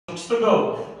weeks to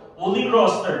go. Fully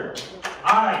roster.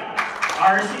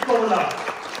 RC Cola,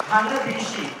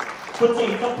 Hanabishi,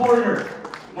 Potato Porter,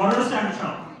 Motor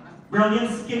Central, Brilliant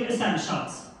Skin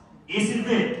Essentials, Easy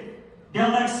Vid,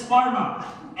 Delex Pharma,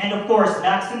 and of course,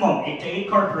 Maximum 88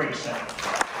 Corporation.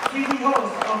 TV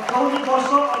host of Tony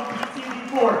Bosso on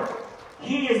PTV4.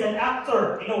 He is an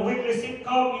actor in a weekly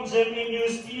sitcom in GMA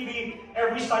News TV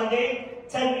every Sunday,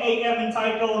 10 a.m.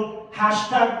 entitled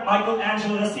 #Michael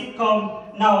Angelo the sitcom,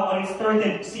 now on its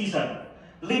 3rd season.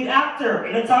 Lead actor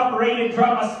in a top-rated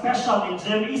drama special in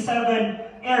GMA 7,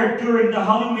 aired during the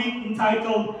Halloween week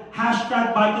entitled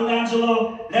 #Michael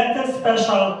Angelo Lenten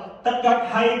Special that got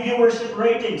high viewership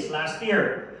ratings last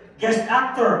year. Guest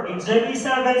actor in GMA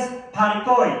 7's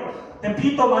Panikoy,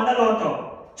 Pepito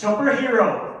Manaloto,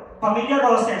 Superhero, Familia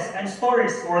Roses, and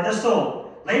Stories for the Soul.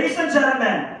 Ladies and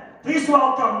gentlemen, please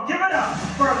welcome, give it up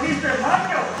for Mr.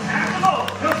 Angelo,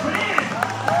 Lobrin!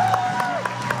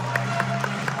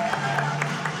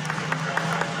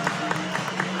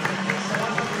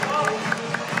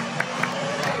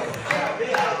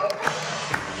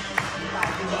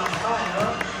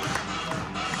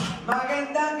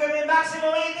 Magandang gabi,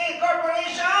 Maximum 88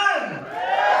 Corporation!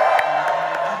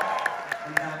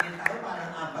 Ang daming tao,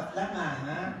 parang 4 lang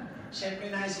ha?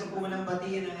 Siyempre, nais ko po munang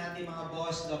batiin ang ating mga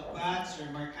boss, Doc Pat, Sir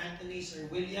Mark Anthony,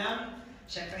 Sir William.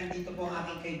 Siyempre, nandito po ang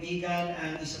aking kaibigan,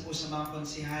 ang isa po sa mga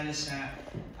konsihal sa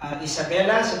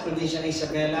Isabela, sa probinsya ng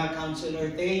Isabela,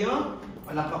 Councilor Teo.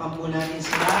 Palakpakan po natin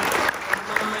sila. At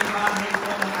mga may bahay po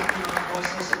ng ating mga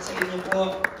bosses at sa inyo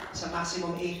po sa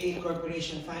Maximum 88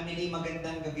 Corporation Family,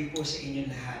 magandang gabi po sa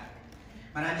inyong lahat.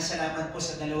 Maraming salamat po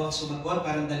sa dalawang sumagot,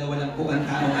 parang dalawa lang po ang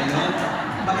tao ngayon.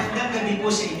 Magandang gabi po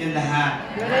sa inyong lahat.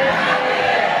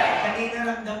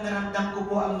 Kanina ramdam ko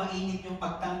po ang mainit yung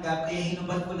pagtanggap, kaya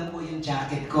hinubad ko na po yung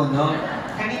jacket ko, no?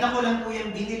 Kanina ko lang po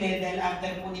yung binili dahil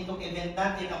after po nitong event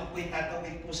natin, ako po yung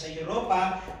tatawid po sa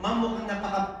Europa. Ma'am, mukhang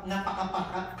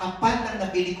napakapal ng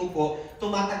nabili ko po,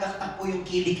 tumatagaktak po yung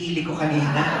kilikili ko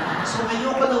kanina. So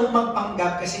ayoko na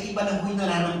magpanggap kasi iba na po yung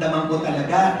nararamdaman ko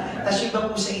talaga. Tapos iba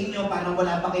po sa inyo, parang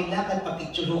wala pa kayong lakad,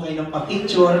 papicture ho kayo ng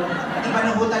papicture. Iba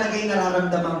na po talaga yung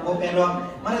nararamdaman ko. Pero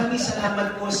maraming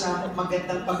salamat po sa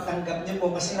magandang pagtanggap niyo po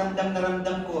kasi ramdam na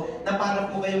ramdam ko na para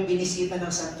po kayong binisita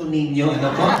ng Santo Niño. Ano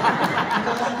po?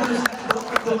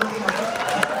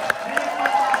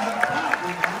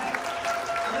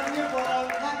 Alam niyo po,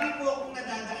 lagi po akong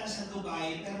nadadaan sa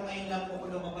Dubai pero ngayon lang po ako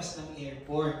lumabas ng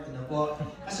airport. Ano po?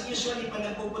 Kasi usually pag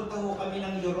nagpupunta ho kami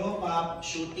ng Europa,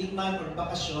 shooting man or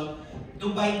bakasyon,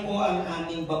 Dubai po ang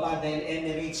aming baba dahil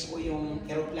Emirates po yung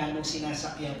eroplanong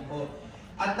sinasakyan ko.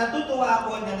 At natutuwa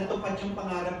ako na natupad yung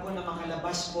pangarap ko na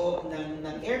makalabas po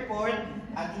ng airport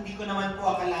at hindi ko naman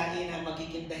po akalain na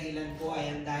magiging dahilan po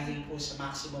ay ang dahil po sa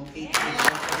Maximum 88.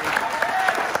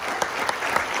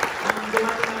 Nung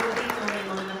dumating ako dito, may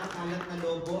mga nakakalat na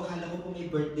lobo, akala ko po may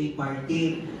birthday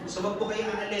party. So wag po kayo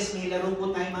aalis, may laro po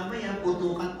tayo mamaya,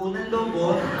 putukan po ng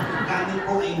lobo, gamit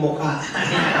po ay mukha.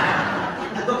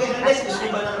 At okay, aalis, gusto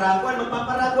niyo ba ng raffle?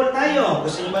 Magpaparapol tayo.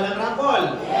 Gusto niyo ba ng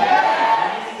raffle? Yeah!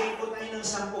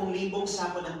 10,000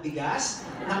 sako ng bigas,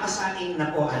 nakasaing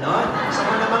na po, ano? Sa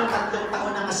mga namang 3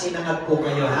 taon na kasi nangag po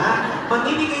kayo, ha?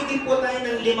 Mamimigay din po tayo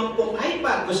ng 50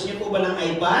 iPad. Gusto niyo po ba ng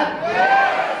iPad?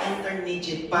 Yeah!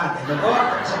 Intermediate pad, ano po?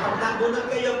 Sa pagnabunan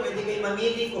kayo, pwede kayo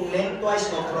mamili kung lengthwise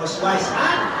o crosswise,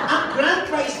 ha? Ang grand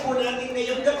prize po natin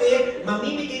ngayong gabi,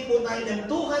 mamimigay po tayo ng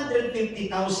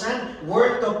 250,000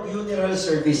 worth of funeral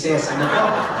services, ano po?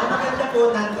 Ang maganda po,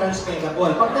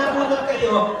 non-transferable. Pag nabunod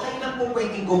kayo, kayo lang po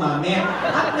pwedeng gumamit.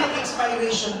 At may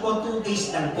expiration po, 2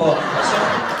 days lang po. So,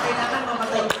 kailangan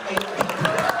mamatay po kayo.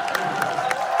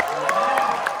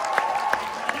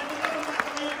 Alam mo kung bakit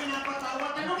kayo pinapatawa?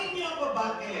 Tanungin niyo ako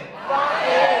bakit?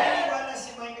 Bakit? Naniwala si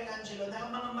Michael Angelo na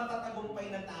ang mga matatagumpay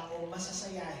na tao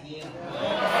masasayahin.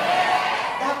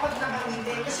 Dapat naman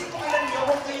hindi. Kasi kung alam niyo,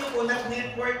 kung kayo po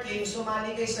nag-networking,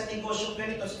 sumali kayo sa negosyo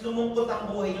ganito, lumungkot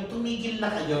ang buhay niyo, tumigil na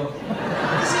kayo.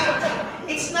 Kasi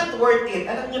it's not worth it.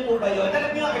 Alam niyo po ba yun?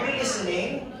 Alam niyo, are you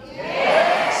listening?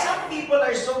 Yes! Some people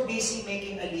are so busy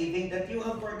making a living that you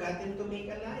have forgotten to make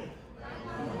a life.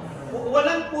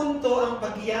 Walang punto ang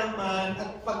pagyaman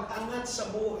at pag-angat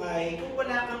sa buhay kung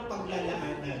wala kang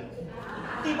paglalaanan.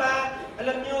 Diba?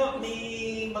 Alam nyo,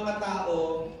 may mga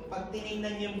tao, pag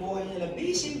tinignan niyo yung buhay nila,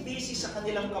 busy sa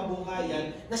kanilang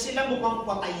kabuhayan, na sila mukhang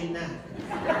patayin na.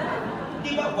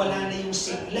 Diba? Wala na yung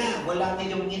sigla, wala na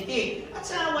yung ngiti. At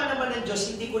sa awa naman ng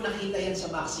Diyos, hindi ko nakita yan sa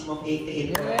Maximum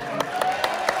 88.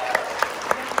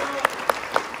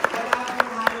 Wala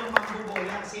akong halong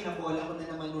magbubola kasi nabola ko na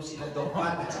naman yung sila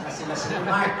Dopat at saka sila Sir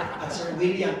Mark at Sir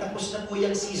William. Tapos na po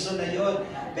yung season na yon.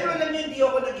 Pero alam niyo, hindi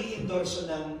ako nag-i-endorso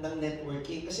ng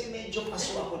networking kasi medyo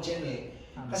paso ako dyan eh.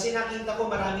 Kasi nakita ko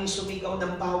maraming sumigaw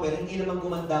ng power, hindi naman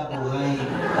gumanda buhay.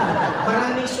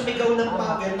 Maraming sumigaw ng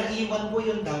power, naiwan po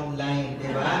yung downline, di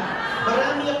ba?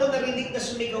 Marami ako narinig na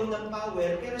sumigaw ng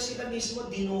power, pero sila mismo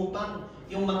dinupang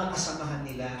yung mga kasamahan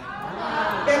nila.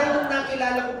 Pero nung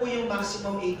nakilala ko po yung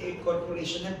Maximum 88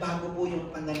 Corporation, nagbago po yung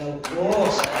pananaw ko.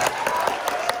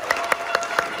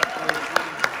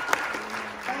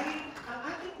 Kahit ang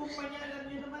ating kumpanya, alam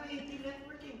niyo naman, 18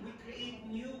 Networking, we create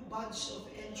new batch of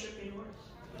entrepreneurs.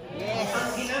 Yes.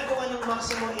 Ang ginagawa ng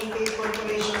Maximum 88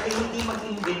 Corporation ay hindi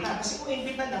mag-imbita. Kasi kung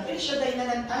imbita na, El Shaddai na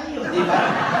lang tayo, di ba?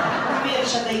 Kung may El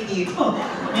Shaddai dito,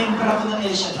 member ako ng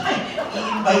El Shaddai,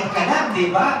 i-invite ka lang, di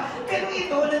ba? Pero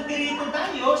ito, nandito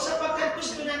tayo sapagkat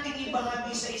gusto natin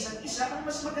ibahagi sa isa't isa ang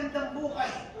mas magandang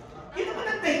buhay. Yun naman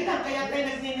ang dahilan, kaya tayo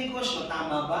nagninegosyo.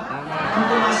 Tama ba? Nung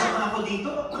pumasok ako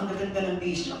dito, ang gaganda ng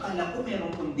bisyo, akala ko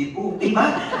meron kong dibo. Diba?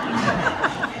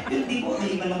 Yung dibo,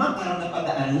 may iba naman, parang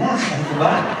napadaan lang.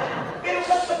 Diba? Pero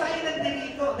ba't pa tayo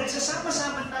nandito?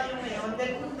 Nagsasama-sama tayo ngayon,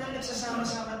 dahil una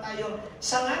nagsasama-sama tayo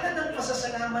sa ngalan ng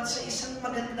pasasalamat sa isang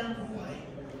magandang buhay.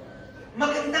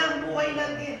 Maganda ang buhay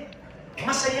natin.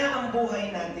 Masaya ang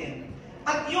buhay natin.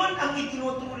 At yun ang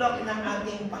itinutulak ng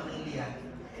ating pamilya.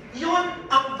 Yun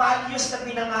ang values na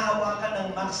pinangahawakan ng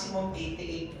Maximum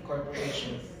 88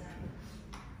 Corporation.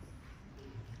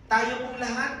 Tayo pong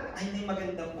lahat ay may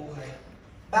magandang buhay.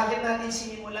 Bakit natin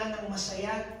sinimulan ng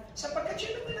masaya? Sapagkat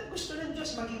yun naman ang gusto ng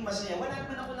Diyos, maging masaya. Wala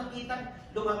naman ako nakita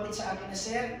lumapit sa akin na,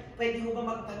 Sir, pwede ho ba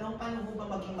magtanong, paano ho ba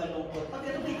maging malungkot? Pag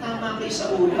gano'n may tama kayo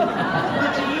sa ulo,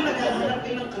 actually naghahanap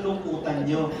kayo ng kalungkutan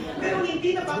nyo. Pero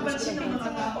hindi napapansin ng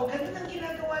mga tao, gano'n ang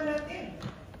ginagawa natin.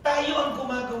 Tayo ang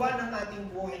gumagawa ng ating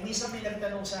buhay. Minsan may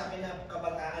nagtanong sa akin na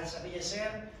kabataan, sabi niya,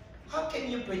 Sir, how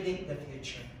can you predict the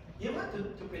future? You want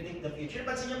to predict the future?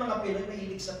 Pansin niyo mga Pinoy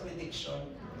mahilig sa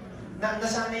prediction.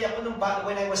 Nasanay ako nung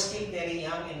when I was still very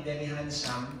young and very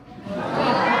handsome.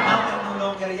 Now I'm no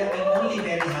longer young, I'm only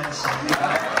very handsome.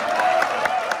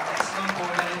 Next nung po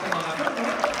na ito mga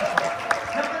Pinoy.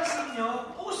 Napansin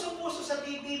niyo, puso-puso sa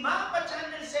TV, mga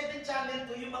channel 7, channel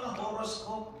 2, yung mga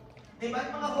horoscope. Diba?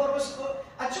 Yung mga horoscope.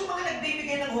 At yung mga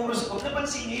nagbibigay ng horoscope,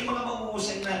 napansin niyo yung mga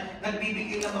mauusay na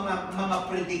nagbibigay ng mga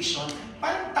prediction,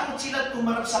 parang takot sila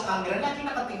tumarap sa camera, lagi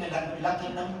nakatingala, lucky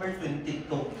number 22,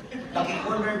 lucky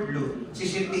color blue,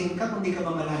 sisilbihin ka kung di ka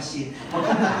mamalasin.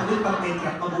 Huwag kang nakawin pag may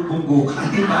truck, mabubunggo ka,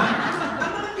 di ba?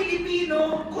 Ang mga Pilipino,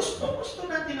 gusto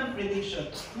natin ng prediction.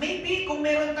 Maybe kung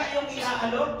meron tayong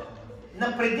iaalok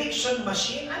na prediction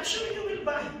machine, I'm sure you will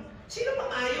buy. Sino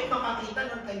bang ayaw makakita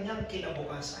ng kanyang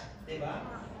kinabukasan? Diba?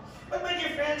 But my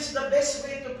dear friends, the best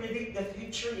way to predict the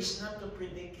future is not to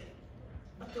predict it,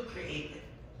 but to create it.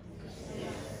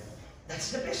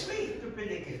 That's the best way to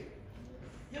predict it.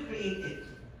 You create it.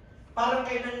 Parang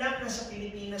kailan lang nasa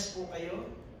Pilipinas po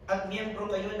kayo at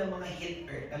miyembro kayo ng mga hit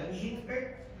earth. Alam niyo hit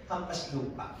earth? Hampas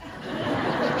lupa.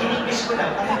 In-English ko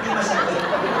lang, parang hindi masagot.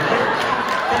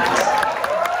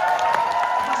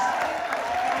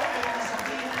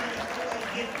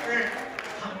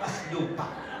 Lupa.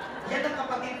 Yan ang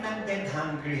kapatid ng dead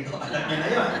hungry. O, alam niyo na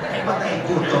yun. Patay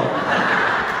gutom.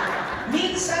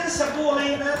 Minsan sa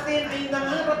buhay natin ay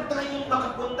nangarap tayong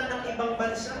makapunta ng ibang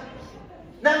bansa.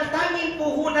 Na ang tanging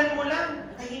puhunan mo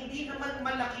lang ay hindi naman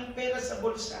malaking pera sa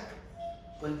bulsa,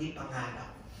 kundi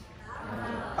pangarap.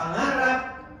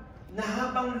 Pangarap na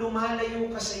habang lumalayo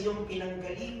ka sa iyong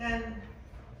pinanggalingan,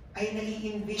 ay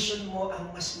nai-envision mo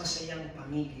ang mas masayang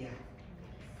pamilya.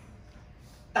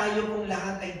 Tayo pong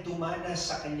lahat ay dumanas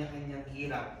sa kanya-kanyang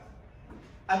hirap.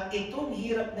 At itong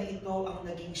hirap na ito ang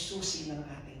naging susi ng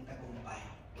ating tagumpay.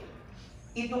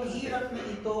 Itong hirap na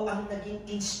ito ang naging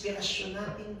inspirasyon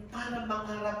natin para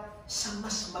mangarap sa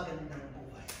mas magandang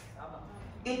buhay.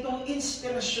 Itong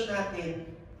inspirasyon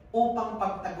natin upang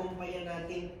pagtagumpayan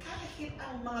natin kahit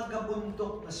ang mga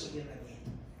gabundok na suliranin.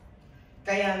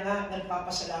 Kaya nga,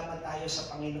 nagpapasalamat tayo sa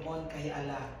Panginoon kay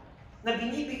Allah na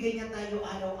binibigay niya tayo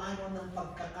araw-araw ng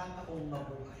pagkakataong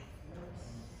mabuhay.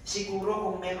 Siguro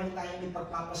kung meron tayong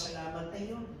ipagpapasalamat na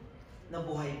yun,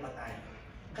 nabuhay pa tayo.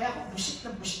 Kaya ako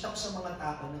busit ako sa mga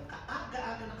tao na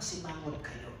kaaga-aga na kasimangot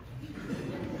kayo.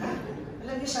 Ha?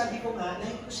 Alam niyo, sabi ko nga,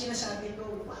 like ko sinasabi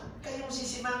ko, huwag kayong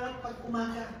sisimangot pag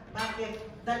umaga.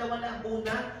 Bakit? Dalawa na.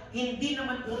 Una, hindi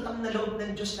naman utang na loob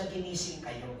ng Diyos na ginising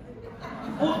kayo.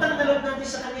 Utang na loob natin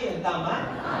sa kanila, tama?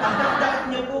 Ang tandaan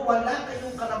niyo po, wala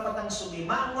kayong karapatang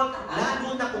sumimangot, lalo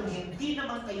na kung hindi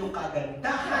naman kayo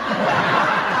kagandahan.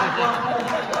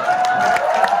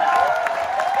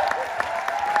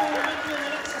 Tulad nyo na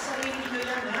lang sa sarili nyo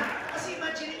yan, ha? Kasi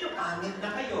imagine nyo, pangit na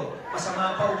kayo. Masama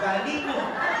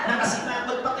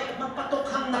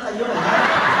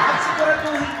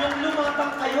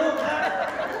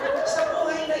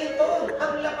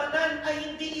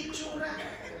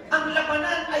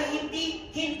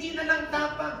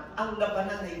matapang, ang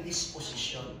labanan ay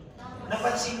disposisyon.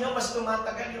 Napansin nyo, mas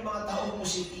tumatagal yung mga taong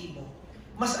positibo.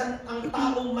 Mas ang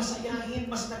taong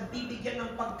masayahin, mas nagbibigyan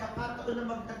ng pagkakataon na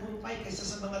magtagumpay kaysa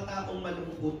sa mga taong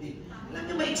malungkutin. Alam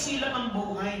nyo, maiksi lang ang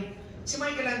buhay. Si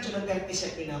Angelo,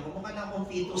 37 na ako. Mukha na akong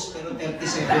fetus, pero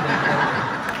 37 na ako.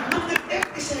 Nung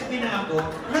nag-37 na ako,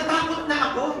 natakot na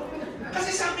ako.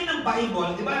 Kasi sabi ng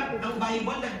Bible, di ba? Ang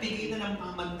Bible nagbigay na ng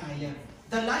pamantayan.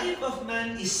 The life of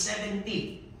man is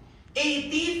 70.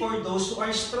 80 for those who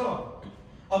are strong.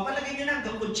 O palagay nyo na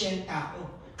hanggang 80 ako.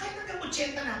 Kahit hanggang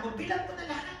 80 na ako, bilang ko na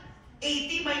lahat.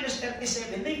 80 minus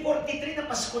 37, may 43 na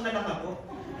Pasko na lang ako.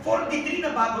 43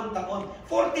 na bagong taon.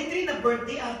 43 na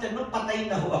birthday after nung patay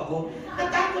na ho ako.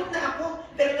 Natakot na ako.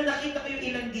 Pero nung nakita ko yung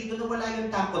ilan dito na wala yung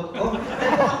takot ko.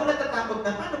 Pero kung ako natatakot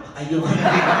na, paano pa kayo?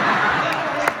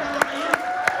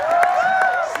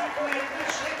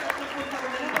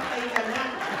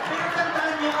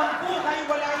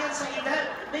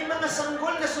 May mga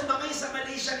sanggol na sumakay sa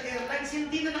Malaysian Airlines,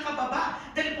 hindi na nakababa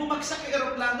dahil bumagsak ang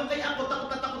aeroplano. Kaya ako takot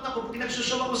na takot ako. Pag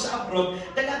nagsushow ako sa abroad,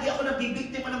 dahil lagi ako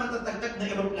nabibiktima na matatagtag na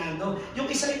aeroplano.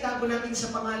 Yung isa itago natin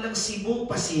sa pangalang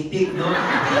Cebu Pacific, no?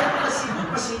 Kaya na Cebu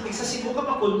Pacific, sa Cebu ka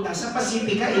papunta, sa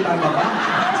Pacific ka ibababa.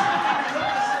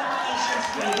 Asian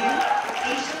spirit,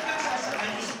 Asian ka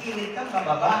sasakay, spirit ka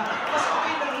bababa. Mas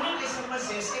okay na rin yung kaysa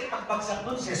mases, pagbagsak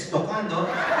nun, sesto ka, no?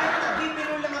 Kaya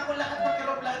nagbibiro lang ako lahat ng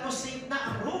aeroplano, safe na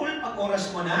ang rule. Pag oras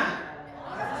mo na,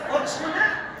 oras mo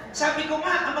na. Sabi ko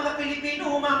nga, ang mga Pilipino,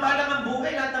 humaba lang ang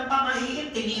buhay, lahat ng pamahiin,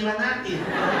 tinira natin.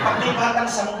 Pag may batang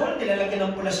sanggol, nilalagyan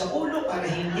ng pula sa ulo para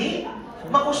hindi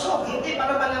makusok. Hindi,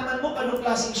 para malaman mo anong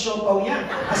klaseng siopaw yan.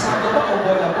 Kasama mo o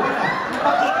bola-bola.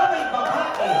 Pag ikaw ay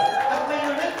babae, at may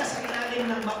nunal ka sa ilalim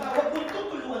ng mata, huwag mong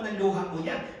tutulungan ng luha mo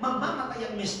yan. Mamamatay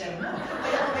ang mister mo.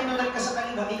 Kaya kung may nunal ka sa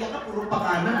kanila, iyan ka, puro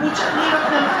pakanan. Butya, hirap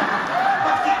naman.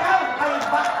 Pag ikaw ay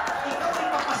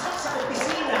papasok sa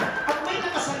opisina, at may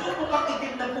nakasalubong kang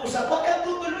itim na pusa, huwag kang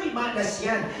tutuloy, malas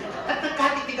yan. At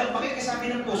nagkatitigan pa kayo,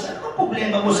 kasabi ng pusa, ano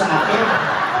problema mo sa akin?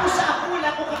 Pusa ako, wala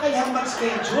akong kakayahang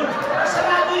mag-schedule.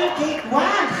 Sarado yung gate 1.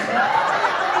 Kaya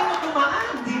hindi mo dumaan,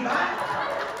 di ba?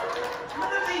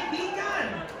 Mga kaibigan,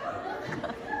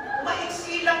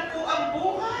 maiksi lang po ang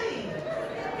buhay.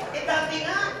 Eh dati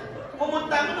nga,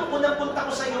 pumunta ko, nung unang punta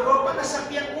ko sa Europa,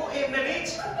 nasabihan ko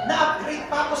Emirates, na-upgrade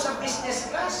pa ako sa business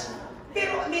class.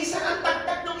 Pero minsan ang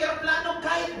tagtag ng aeroplano,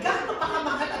 kahit gaano pa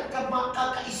kamahal at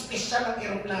ka-espesyal ang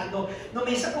aeroplano. Nung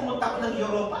minsan pumunta ako ng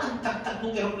Europa, ang tagtag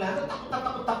ng aeroplano,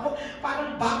 takot ako,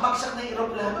 parang babagsak na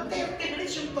aeroplano, 30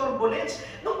 minutes yung turbulence.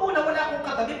 Nung una wala akong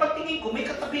katabi, pagtingin ko, may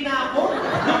katabi na ako.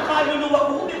 Nung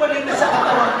kaluluwa ko, umiwalay na sa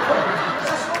katawan ko.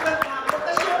 Sa sobrang takot,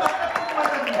 kasi yung bata kong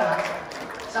maganda,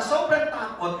 sa sobrang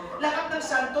takot, lahat ng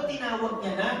santo tinawag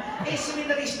niya na. Eh,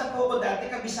 seminarista po ako dati,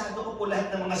 kabisado ko po lahat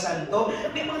ng mga santo.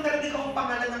 May mga narinig akong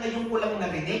pangalan na ngayon ko lang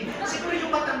narinig. Siguro yung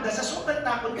matanda, sa sobrang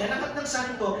takot niya, lahat ng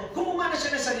santo, gumawa na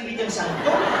siya ng sarili niyang santo.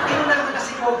 Inunahan na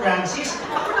si Pope Francis.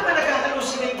 Ako naman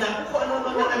nag-halusinate na ako kung ano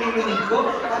na naririnig ko.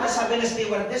 Para sabi na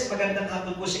stewardess, magandang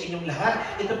hapon po sa inyong lahat.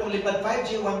 Ito pong lipad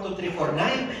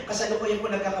 5G12349. Kasalukuyan po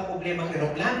nagkakaproblema ng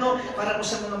aeroplano. Para po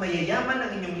sa mga mayayaman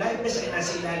ng inyong liveness ay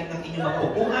nasa ilalim ng inyong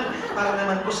mapupungan. Para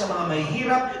naman po sa mga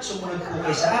mahihirap, sumunod po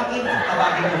kayo sa akin,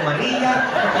 tawagin mo Maria,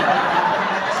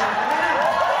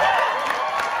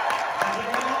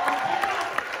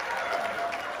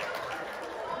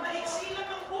 maiksi lang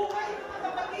ang buhay, mga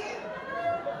kapatid.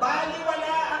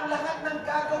 Baliwala ang lahat ng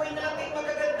gagawin natin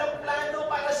magagandang plano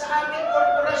para sa ating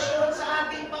korporasyon, sa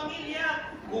ating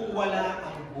pamilya, kung wala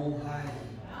ang buhay.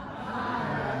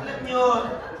 Alam nyo,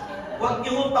 huwag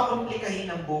nyo mong pakomplikahin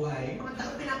ang buhay. Mga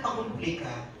tao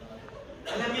pinapakomplika.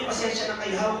 Alam niyo, pasensya na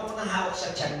kayo, hawak ko ng hawak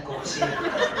sa tiyan ko kasi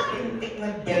lintik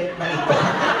na belt na ito.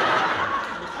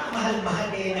 Mahal-mahal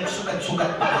eh,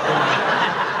 nagsugat-sugat pa ako.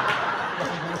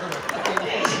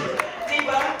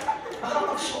 Diba?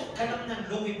 Makapagsuot ka lang ng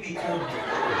Louis Vuitton.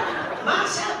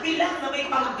 Masabi lang na may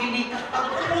pagbilig at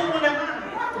pagpuno mo naman.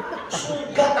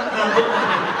 Sugat ang abot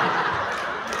namin.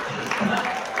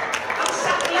 Ang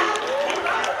sakla,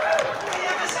 diba?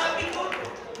 Kaya kasabi ko,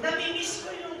 namimiss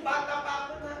ko yung bata pa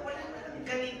ako na wala na lang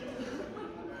ganito.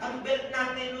 Ang belt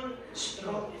natin nun,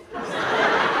 straw.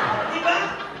 Diba?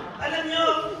 Alam nyo,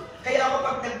 kaya ako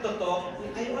pag nagtotalk,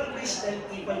 I always tell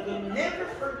people to never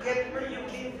forget where you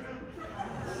came from.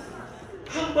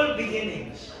 Humble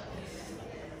beginnings.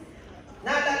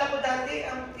 Naalala ko dati,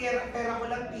 ang pera ko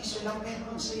lang, piso lang, pero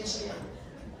ang saya-saya.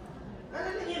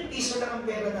 Naalala niyo yung piso lang ang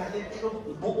pera natin, pero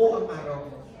buo ang araw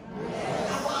mo.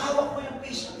 Hawak-hawak mo yung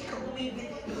piso, hindi ka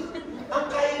bumibili. Ang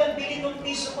kaya lang bilhin ng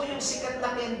piso mo yung sikat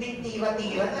na ending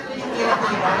tira-tira. Ano yung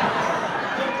tira-tira?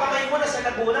 Yung kamay mo nasa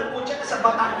Laguna, putya nasa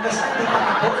Batangas, hindi pa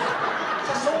ako. Sa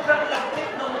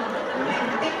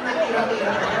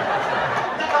tira-tira.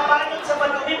 Nakabalot sa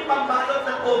madumi, pambalot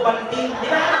ng Ovaltine. Di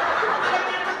ba? Alam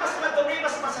niyo na mas madumi,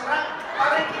 mas masarap.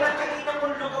 Parang kinakainang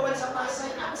mong lugawan sa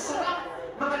Pasay. Ang sarap.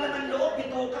 Mga laman loob,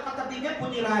 bituka, katabi niya,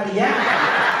 punirarya.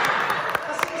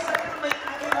 Kasi isa na may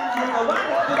ari ng lugawan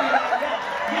at punirarya.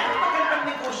 Yan ang magandang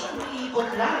negosyo, umiikot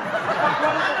lang. Pag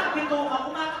wala ng bituka,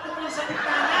 kumakatok lang sa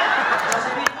bitana.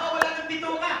 Sasabihin, oh, wala ng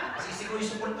bituka. Sisiko yung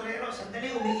supporterero,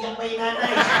 sandali, umiiyak pa yung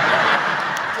nanay.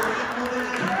 Umiiyak mo na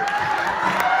lang.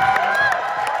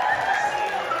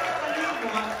 Sino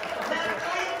makakalimot na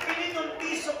kahit pininong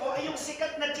piso ko ay yung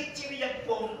sikat na chichiriyang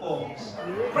pongpongs,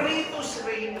 Fritos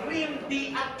Ray,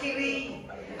 Rimby at Kiri.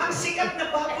 Ang sikat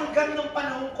na bubble gum nung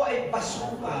panahon ko ay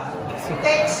Basuka,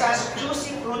 Texas,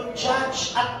 Juicy Fruit,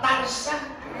 Judge at Tarsa.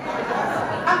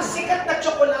 Ang sikat na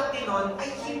tsokolate nun ay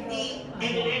hindi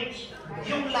M&M's,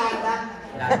 yung Lala.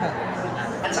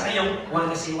 At saka yung,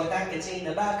 wanna see what I can say in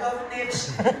the bag of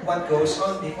nips? What goes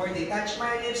on before they touch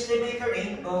my lips? They make a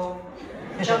rainbow.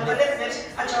 Chocolate nips,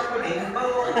 a chocolate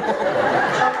rainbow.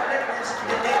 Chocolate nips,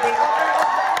 they take a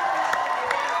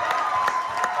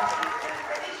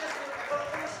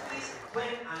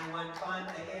when I want fun,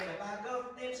 I get a bag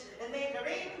of nips and make a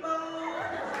rainbow.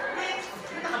 Nips,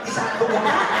 nakabisado mo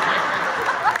na.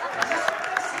 Sa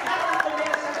sobrang sikat ng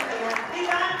kumesa na yan, di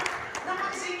ba?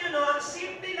 Napansin nyo no,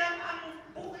 simple lang ang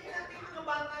buhay natin mga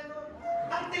bata no.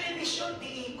 Ang telebisyon,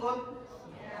 diikot.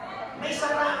 May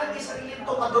sarahan kay sariling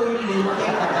tokador yung lente.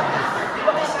 Di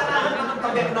ba may sarahan ka ng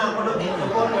tabernakulo dito?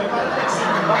 Parang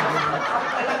nagsimba.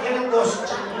 Parang talagyan ng ghost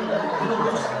chan.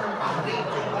 Ginugos ka ng pari.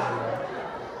 Diba?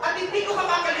 At hindi ko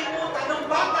makakalimutan, nung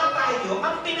bata tayo,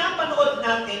 ang pinapanood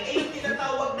natin ay yung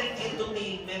tinatawag ng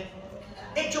entertainment.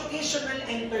 Educational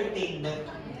entertainment.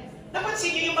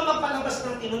 Napansin niyo yung mga palabas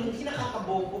natin nun, hindi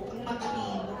nakakabobo, ang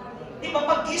matalino. Di ba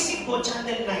pag-isip mo,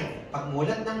 Channel 9,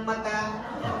 pagmulat ng mata,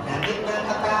 langit na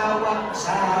katawang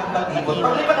sa batibot.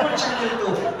 Paglipat mo Channel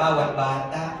 2, bawat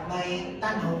bata may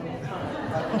tanong.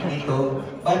 Ito,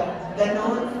 ba't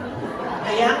ganon?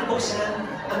 Hayang buksan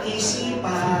ang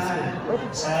isipan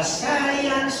sa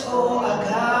science o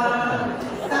agam.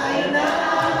 Tayo na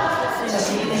sa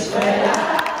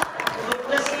sineskwela,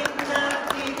 tuklasin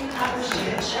natin ang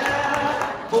siyensya,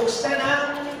 buksan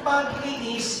ang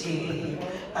pag-iisip.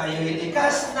 Tayo'y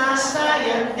likas na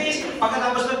scientist.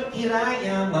 Pagkatapos ng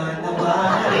hirayaman na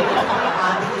balik,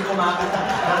 ating yung kumakata,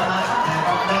 harap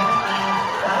natin,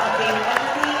 ating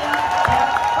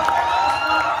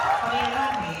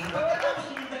ating. Pagkatapos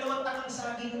yung dalawang tangang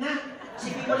saging na,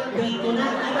 sige mo lang dito na,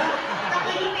 di ba?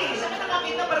 Taka yun eh, saan ka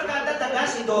nakakita barkada daga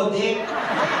si Dode?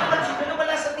 Sino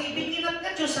wala sa TV,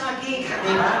 ninat-nat yung saging,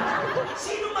 di ba?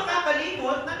 Sino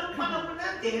makakalimot na nung panahon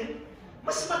natin,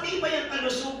 mas matibay ang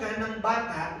kalusugan ng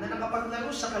bata na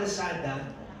nakapaglaro sa kalsada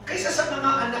kaysa sa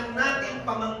mga anak natin,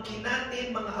 pamangkin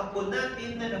natin, mga apo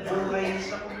natin na nabuhay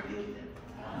sa computer.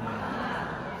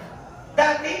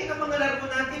 Dati, ang mga laro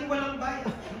natin, walang bayad.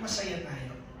 Masaya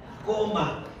tayo.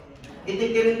 Goma.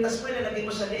 Itikirintas mo, ilalagay mo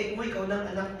sa leeg mo, ikaw ng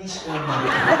anak ni Goma.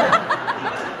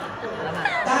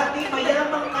 Dati,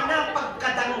 mayamang ka na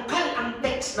pagkadangkal ang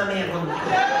text na meron.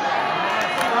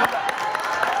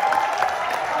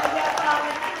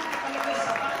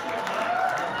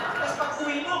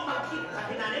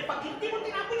 Pag hindi mo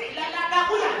tinapon na, ilalaga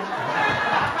ko yan.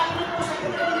 Kakainin mo sa iyo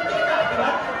ng lintika, di ba?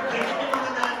 Kaya yung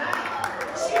mga nanay.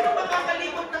 Sino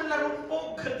makakalimot ng larong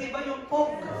pog? Di ba yung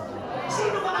pog?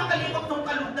 Sino makakalimot ng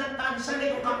kalug ng tansa na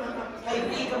yung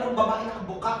kaibigan mong babae na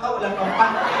buka ka, walang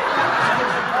pampan?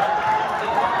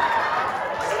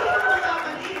 Sino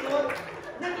makakalimot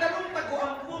ng larong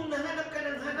tago-ampung na hanap ka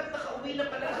ng hanap, nakauwi na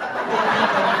pala sa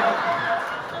kaibigan?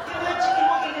 Imagine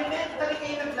mo, elementary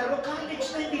kayo naglaro, college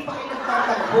na hindi pa kayo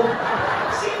nagtatagpo.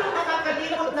 Sino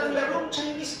makakalimot ng larong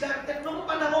Chinese garter nung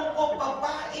panahon ko,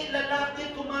 babae,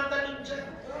 lalaki, tumatalon dyan?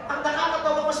 Ang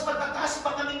nakakatawa, mas matataas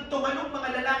pa kaming tumalong mga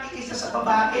lalaki kaysa sa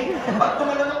babae. Pag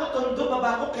tumalong ako, Tondo,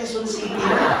 baba ko, Quezon City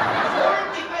na.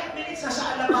 45 minutes,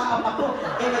 nasa Alamaap ako.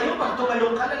 Eh ngayon, pag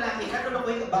tumalong ka, lalaki ka, tulong ko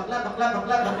yung bakla.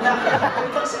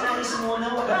 Kung pag sinayos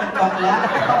muna, wag ka ng bakla.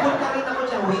 Papunta rin ako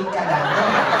dyan, wait ka lang.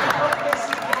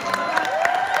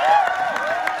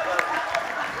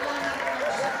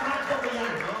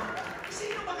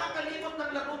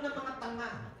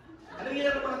 Alam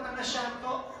niyo na mga tanga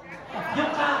shato?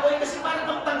 Yung kahoy, kasi parang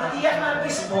ng tanghiyan na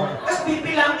mismo, tapos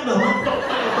bibilangin mo,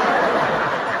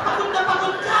 pagod na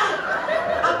pagod ka!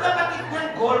 Ang kapatid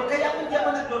niyang goal, kaya kung di ako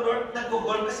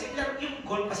nag-goal, kasi yung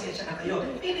goal, pasensya na kayo.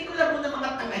 Hindi ko lang muna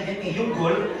mga tanga yan eh, yung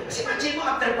goal. Kasi imagine mo,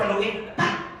 after paluin,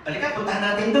 balikan, puntahan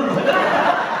natin doon.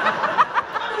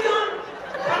 Ano yun?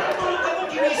 Parang tulog ako,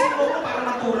 ginising mo ko para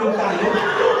matulog tayo. Ano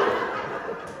yun?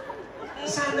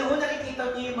 Sana ho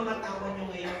nakikita niyo yung mga tao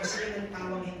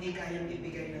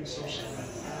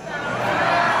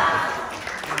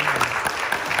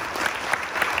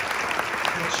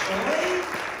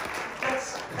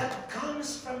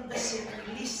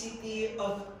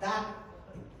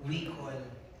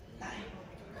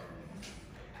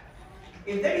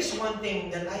If there is one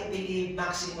thing that I believe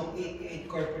Maximum 88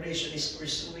 Corporation is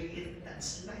pursuing,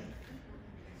 that's life.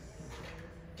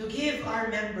 To give our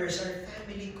members, our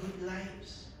family, good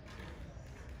lives.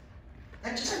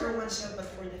 Not just for oneself, but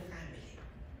for the family.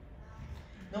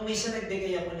 Nung isa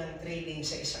nagbigay ako ng training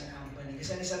sa isang company,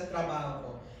 kasi isang trabaho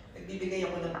ko, nagbibigay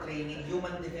ako ng training,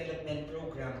 human development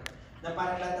program, na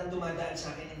parang lahat ng dumadaan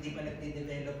sa akin, hindi pa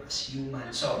nagde-develop as human.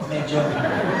 So, medyo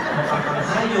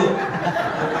makakangayop,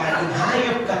 mukhang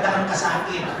hayop kadaan ka sa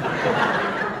akin.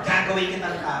 Gagawin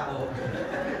kitang tao.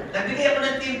 Nagbigay ako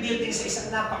ng team building sa isang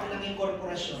napakalaking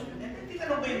korporasyon.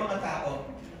 Tinanong ko yung mga tao,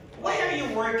 why are you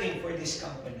working for this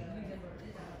company?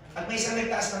 At may isang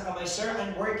nagtaas ng kamay, sir,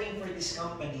 I'm working for this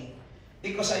company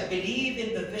because I believe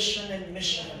in the vision and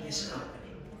mission of this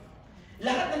company.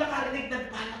 Lahat na nakarinig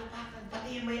nagpalakpakan,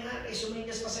 pati yung may-ari,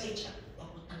 suminyas pa sa itcha.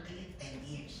 Huwag mo tanggalin, 10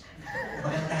 years.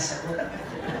 Maganda sa ko.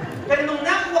 Pero nung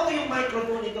nakuha ko yung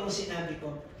microphone, ito ang sinabi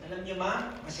ko, alam niyo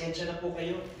ma, pasensya na po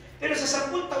kayo. Pero sa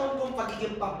 10 taon kong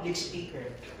pagiging public speaker,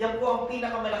 yan po ang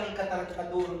pinakamalaking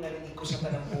katarang-kadurong narinig ko sa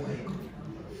tanang buhay ko.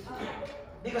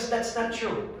 Because that's not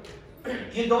true.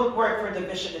 You don't work for the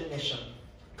vision and mission.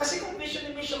 Kasi kung vision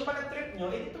and mission pa na-trip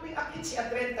nyo, eh tuwing akit si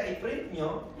Atrenta, i-print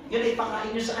nyo, yun ay pakain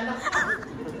nyo sa anak.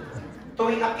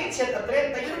 Tuwing akit si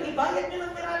Atrenta, yun ibayad nyo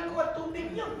ng Meralco at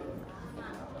tubig nyo.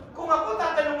 Kung ako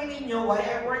tatanungin ninyo, why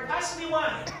I work? Ask me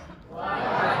why.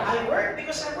 I work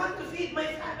because I want to feed my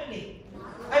family.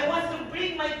 I want to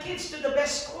bring my kids to the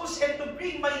best schools and to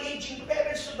bring my aging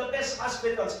parents to the best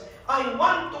hospitals. I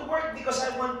want to work because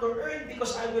I want to earn,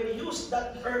 because I will use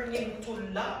that earning to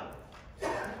love.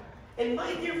 And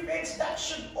my dear friends, that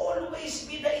should always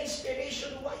be the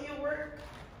inspiration why you work.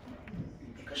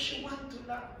 Because you want to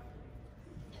love.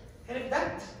 And if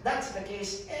that's the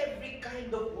case, every kind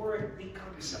of work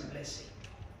becomes a blessing.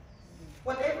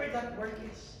 Whatever that work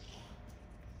is,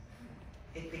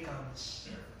 it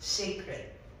becomes sacred.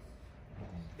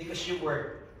 Because you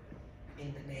work in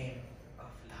the name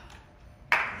of love.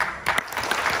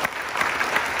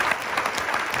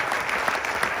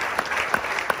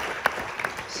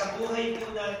 Sa buhay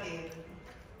po natin,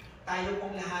 tayo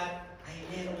pong lahat ay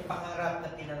mayroong pangarap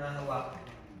na pinangangawak.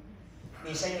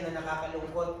 Minsan yun na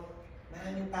nakakalungkot,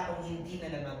 maraming taong hindi na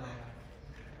nangangarap.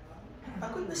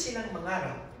 Pagod na silang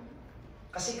mangarap.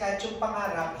 Kasi kahit yung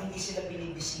pangarap, hindi sila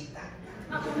binibisita.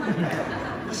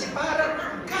 Kasi parang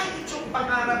kahit yung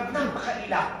pangarap,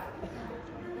 napakailap.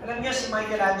 Alam niyo si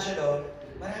Angelo,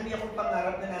 marami akong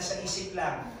pangarap na nasa isip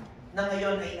lang, na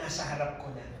ngayon ay nasa harap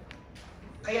ko na.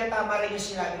 Kaya tama rin yung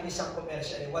sinabi ng isang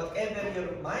commercial, whatever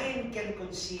your mind can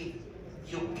conceive,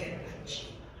 you can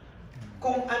achieve.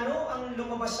 Kung ano ang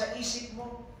lumabas sa isip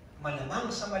mo,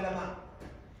 malamang sa malamang,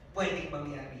 pwedeng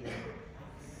mangyari yan.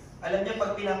 Alam niyo,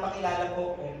 pag pinapakilala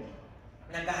po ko,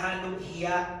 naghahalong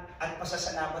hiya at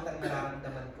pasasalamat ang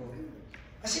nararamdaman ko.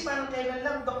 Kasi parang kailan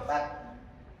lang, Doktor,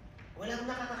 walang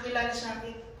nakakakilala sa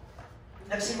akin.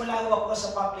 Nagsimula ako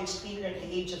sa public speaker at the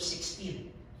age of 16.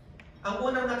 Ang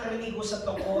unang nakarinig ko sa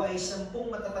toko ay 10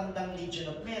 matatandang Legion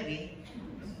of Mary,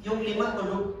 yung 5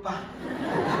 tulog pa.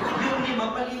 Yung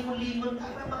 5 palimon-limon,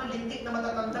 mga lintik na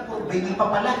matatanda ko, bingi pa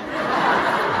pala.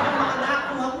 Yung mga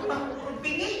nakuha ko pang puro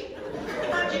bingi.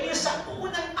 Imagine yun, sa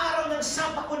unang araw ng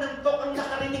sapa ko ng talk, ang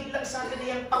nakarinig lang sa akin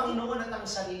ay ang Panginoon at ang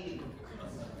sarili ko.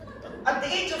 At the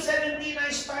age of 17, I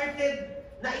started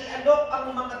na i-alok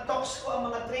ang mga talks ko, ang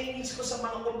mga trainings ko sa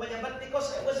mga kumpanya. But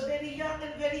because I was very young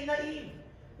and very naive,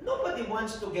 nobody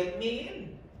wants to get me in.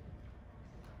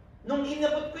 Nung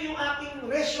inabot ko yung aking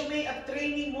resume at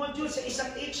training module sa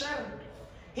isang HR,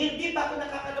 hindi pa ako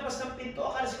nakakalabas ng pinto.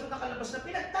 Akala siguro nakalabas na,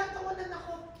 pinagtatawanan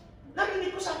ako.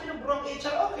 Narinig ko sabi ng Bro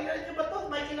HR, oh, kilala niyo ba ito?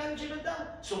 Michael Angelo daw.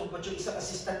 Sumupad yung isang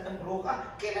assistant ng Bro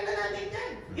ka. Kilala namin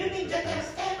yan. Yung Ninja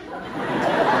SM.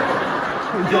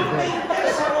 Yung painter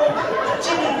sa Roma.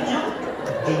 Chinin niyo.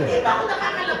 Hindi pa ako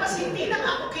nakakalabas. Hindi na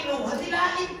ako kinuha.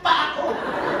 Nilahin pa ako.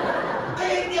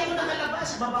 Kaya hindi ako nakalabas.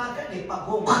 Mabagal eh.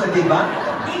 Pagong ka, di ba?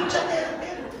 Ninja Terror.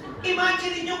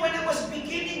 Imagine niyo when I was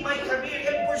beginning my career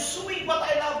and pursuing what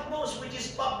I love most, which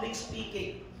is public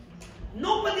speaking.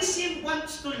 Nobody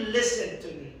wants to listen to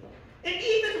me. And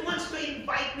even wants to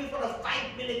invite me for a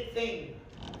 5-minute thing.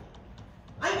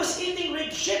 I was getting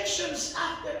rejections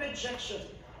after rejections.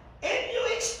 And you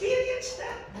experienced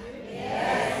that?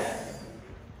 Yes.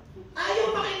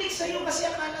 Ayaw makinig sa'yo kasi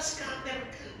akala scammer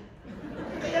ka.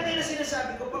 Kaya ngayon na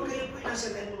sinasabi ko, pag kayo po'y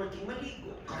nasa networking,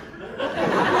 maligo ka.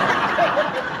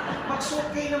 Magsuot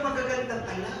kayo ng magagandang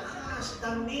alakas,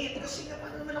 damit. Kasi nga,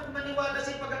 paano naman ako maniwala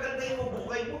sa'yo pagaganda yung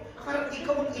buhay mo? Parang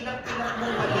ikaw ang inak-inak mo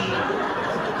maligo.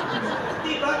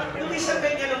 Diba? Yung isang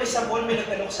ganyan, may sa mall, may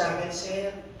nagtanong sa akin,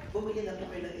 sir, bumili na po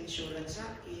kayo ng insurance sa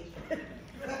akin.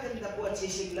 at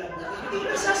sisigla ang buhay. Hindi ko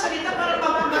nagsasalita para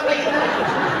mamamatay na.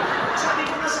 Sabi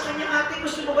ko nga sa kanya, ate,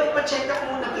 gusto mo ba ipa-check up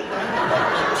muna kita?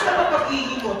 Gusto mo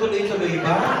pag-ihi mo, tuloy-tuloy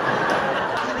ba?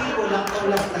 Hindi ko lang,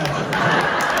 kaulat na.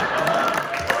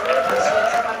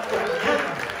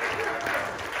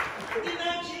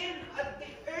 Imagine, at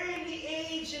the early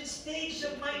age and stage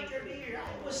of my career,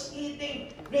 I was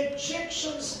eating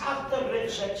rejections after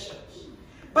rejections.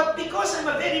 But because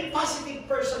I'm a very positive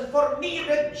person, for me,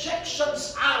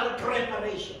 rejections are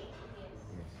preparation.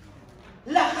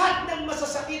 Lahat ng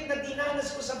masasakit na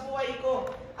dinanas ko sa buhay ko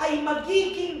ay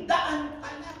magiging daan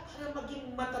pala para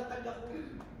maging matatag ako.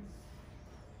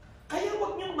 Kaya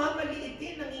huwag niyong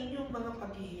mamaliitin ang inyong mga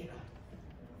paghihirap.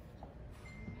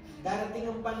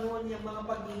 Darating ang panahon yung mga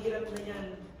paghihirap na yan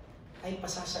ay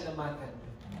pasasalamatan.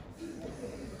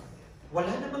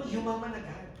 Wala namang yumaman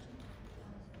agad.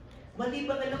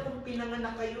 Maliban na lang kung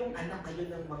pinanganak kayong anak kayo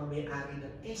ng mga may-ari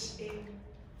ng SM,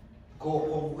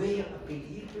 Gokongwei ang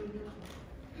apelyido nyo.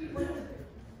 Wala.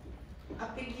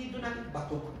 Apelyido natin,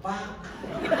 Batugpak,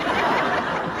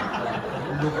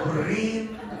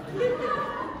 Lobrin.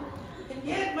 And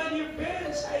yet, when your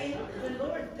parents, the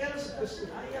Lord tells us,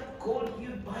 I have called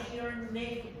you by your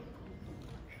name.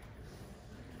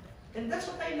 And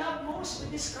that's what I love most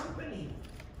with this company.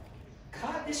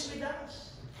 God is with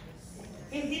us.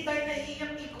 Hindi tayo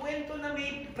nahihiyang ikwento na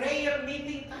may prayer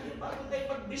meeting tayo bago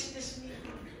tayo mag-business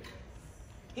meeting.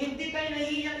 Hindi tayo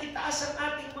nahihiyang itaas ang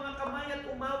ating mga kamay at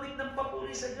umawit ng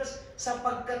papuri sa Diyos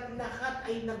sapagkat lahat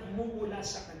ay nagmumula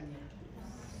sa Kanya.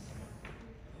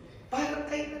 Parang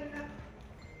kailan lang.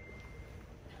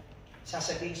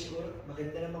 Sasabihin siguro,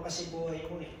 maganda naman kasi buhay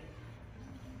mo eh.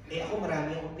 Ako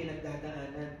marami akong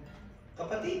pinagdadaanan.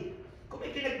 Kapatid, kung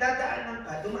may pinagdadaanan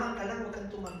ka, dumaan ka lang, huwag kang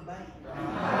tumambay.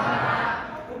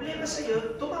 Problema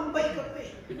sa'yo, tumambay ka pa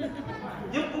eh.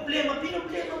 Yung problema,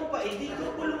 pinoblema mo pa, hindi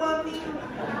ko pulwami.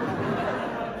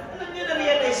 Alam niyo,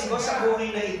 na-realize ko sa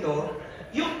buhay na ito,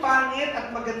 yung pangit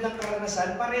at magandang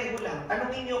karanasan, pareho lang.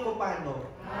 Tanungin niyo ko paano.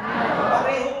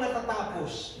 Parehong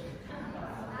natatapos.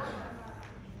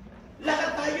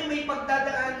 Lahat tayo may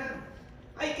pagdadaanan.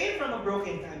 I came from a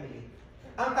broken family.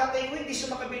 Ang tatay ko hindi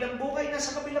sumakabilang buhay,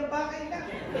 nasa kabilang bahay lang.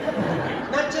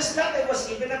 Not just that, I was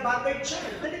even a battered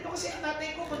child. Ganito kasi ang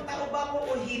tatay ko, kung tao ba ako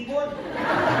o hipon.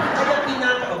 Kaya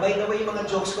pinaka, by the way, mga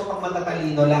jokes ko pang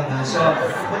matatalino lang ha. So,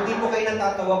 kung di mo kayo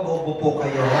natatawa, bobo po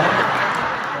kayo ha.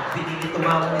 Pinili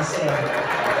tumawa ni Sir.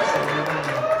 Sabi naman,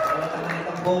 wala tangan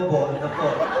itang bobo, ano po.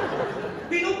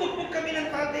 Pinupugbog kami ng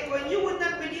tatay ko, and you would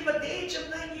not believe at the age of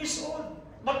 9 years old,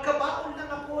 magkabaon lang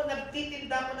ako,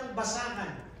 nagtitinda ko ng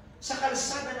basangan sa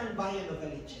kalsada ng bayan of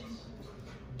Aliches.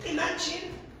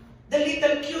 Imagine, the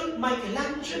little cute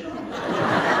Michelangelo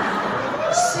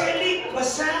selling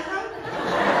basahan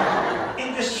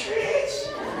in the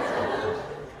streets.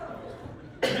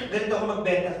 Ganito ako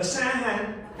magbenta,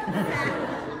 basahan.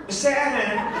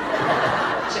 Basahan.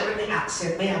 Siyempre may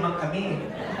accent, mayaman kami.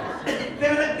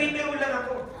 Pero nagbibiro lang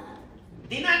ako.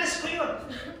 Dinanas ko yun.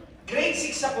 Grade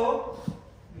 6 ako,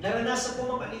 naranasan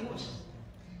ko mapalimos.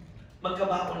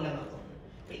 Magkabaon lang ako.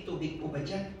 May tubig po ba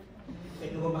dyan?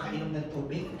 Pwede ba makainom ng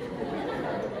tubig?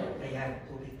 Ayan,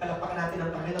 tubig. Palakpakan natin ang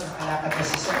Panginoon, nakalakad na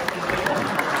si Sir.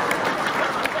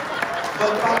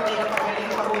 Doon pa, may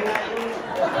napagaling pa po tayo.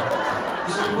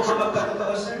 Gusto mo ba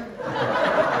magkatotoo, Sir?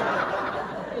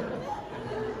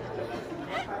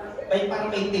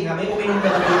 Parang may tinga, may uminom ka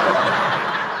na dito.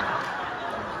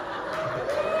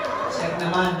 Sir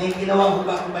naman, may ginawa ko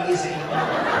ba akong mali sa inyo?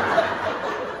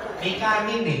 May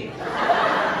kanin eh.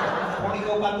 Kung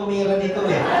ikaw pa tumira dito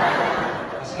eh.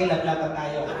 Sige, laglaban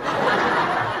tayo.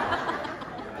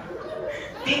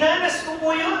 Dinanas ko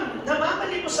po yun.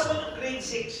 Namamalimos ako ng grade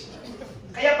 6.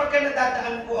 Kaya pagka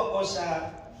nadadaan po ako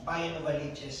sa bayan of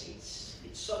Aliches, it's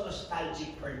so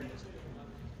nostalgic for me.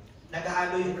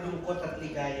 Naghahalo yung lungkot at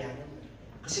ligaya.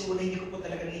 Kasi una hindi ko po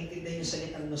talaga naiintindihan yung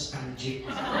salitang nostalgic.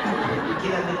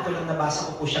 Ginamit ko lang, nabasa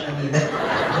ko po siya kanina.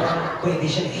 Pwede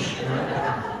siya eh.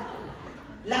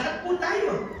 Lahat po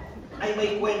tayo ay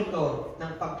may kwento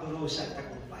ng pagpurusa at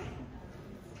tagumpay.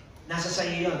 Nasa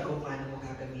sayo yun kung paano mo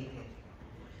gagamitin.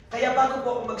 Kaya bago po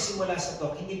ako magsimula sa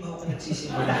talk, hindi pa ako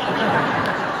nagsisimula.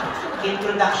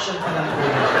 Introduction pa lang po.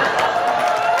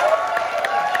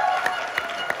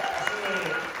 Kasi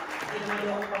hindi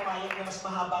naman ako papayag na mas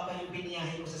mahaba pa yung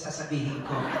biniyahe ko sa sasabihin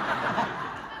ko.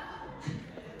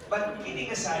 But kidding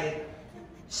aside,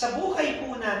 sa buhay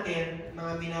po natin,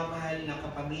 mga minamahal na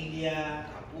kapamilya,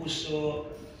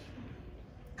 kapuso,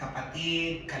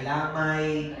 kapatid,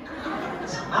 kalamay,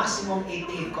 sa Maximum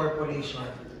 88 Corporation,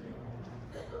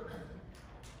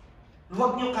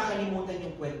 huwag niyong kakalimutan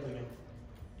yung kwento niyo.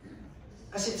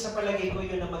 Kasi sa palagay ko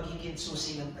yun ang magiging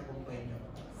susi ng tagumpay nyo.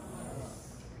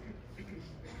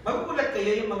 Magugulat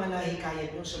kayo yung mga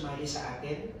nahikayat nyo sumali sa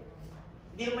atin.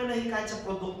 Hindi naman nahikayat sa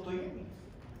produkto yun.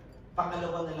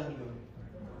 Pangalawa na lang yun.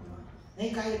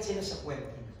 Nahikayat sila sa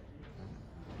kwento.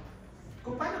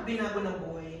 Kung paano binago ng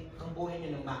buhay, ang buhay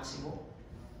nyo ng maximum.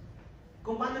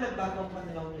 Kung paano nagbago ang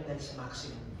pananaw nyo dahil sa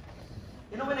maximum.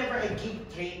 You know, whenever I give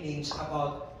trainings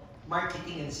about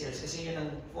marketing and sales, kasi yun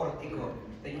ang forte ko.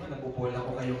 Tayo nga, nabubola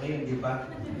ko kayo ngayon, di ba?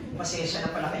 Pasensya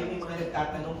na pala kayo, may mga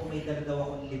nagtatanong kung may dala daw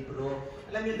akong libro.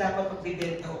 Alam niyo, dapat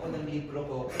magbibenta ako ng libro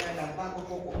ko. Kaya lang, bago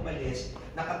ko umalis,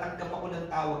 nakatanggap ako ng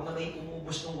tawag na may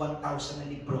umubos ng 1,000 na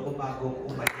libro ko bago ko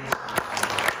umalis.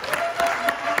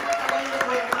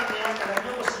 Alam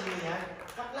niyo kung sino yan?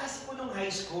 Kaklase ko nung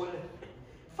high school.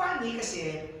 Funny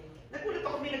kasi, nagulat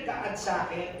ako may nagka-add sa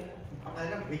akin.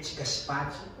 Pangalan, Rich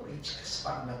Gaspar. Sino Rich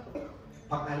Gaspar na to?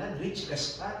 Pangalan, Rich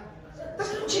Gaspar.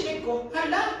 Tapos nung chinek ko,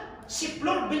 hala, si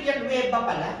Flor Villanueva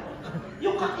pala.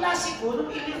 Yung kaklase ko,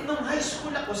 nung high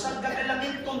school ako, sa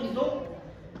Gagalangin Tondo.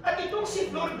 At itong si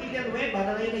Flor Villanueva,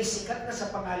 na ngayon ay sikat na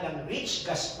sa pangalang Rich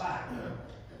Gaspar,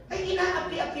 ay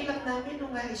inaapi-api lang namin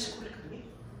nung high school kami.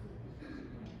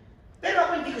 Pero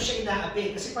ako hindi ko siya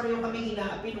inaapi, kasi pareho kami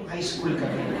inaapi nung high school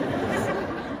kami.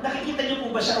 Nakikita niyo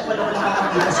po ba siya o wala ko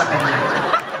nakakakita sa kanya?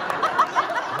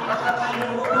 Pinakakain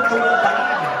mo kung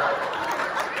tumatala.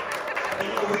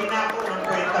 Inuwi na ako ng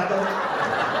kwenta to.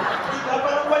 Di ba?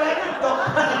 Parang wala nang to.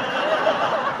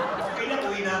 Okay na,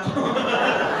 uwi na ako.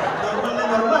 Normal na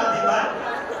normal, di ba?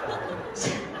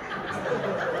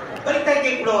 Balik tayo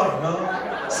kay Flor, no?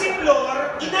 Si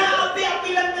Flor, inaapi-api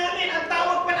lang namin. Ang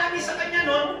tawag pa namin sa kanya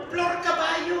noon, Flor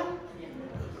Caballo.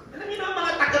 Alam niyo na,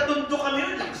 mga taga-tundo kami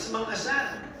noon, lakas mga asal.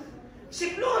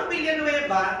 Si Flor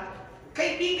Villanueva,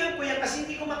 kaibigan ko yan kasi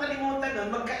hindi ko makalimutan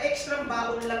nun, magka-extra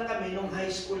baon lang kami nung high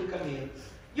school kami.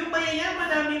 Yung mayayaman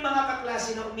namin mga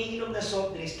kaklase na umiinom na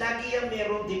soft drinks, lagi yan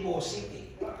merong deposit eh.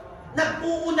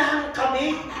 Nag-uunahan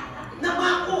kami na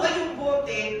makuha yung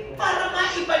bote para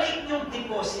maibalik yung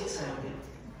deposit sa amin.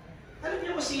 Alam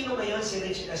niyo kung sino ngayon si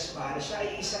Rich Gaspar? Siya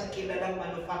ay isang kilalang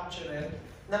manufacturer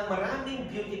ng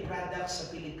maraming beauty products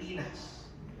sa Pilipinas.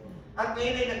 At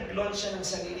ngayon ay nag-launch siya ng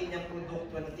sarili niyang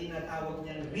produkto na tinatawag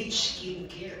niyang Rich Skin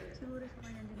Care.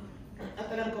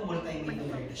 At alam ko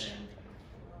multi-millionaire na siya.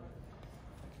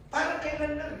 Parang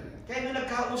kailan lang. Kaya nung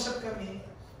nagkausap kami,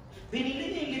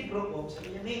 binili niya yung libro ko.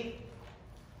 Sabi niya, Nick,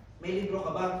 may libro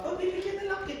ka ba? Oh, bibili na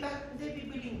lang kita. Hindi,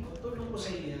 bibiling ko. Tulong ko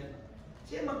sa iyo yan.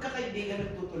 Siya magkakaibigan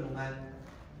nagtutulungan.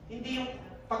 Hindi yung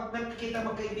pag nagkikita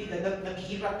magkaibigan,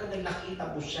 naghihirap ka ng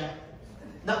nakita mo siya.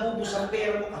 Naubos ang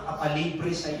pera mo,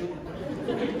 kakapalibre sa'yo.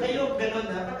 Kayo, gano'n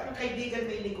na. Pag ang kaibigan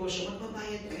may negosyo,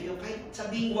 magbabayad kayo. Kahit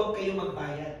sabihin huwag kayo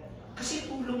magbayad. Kasi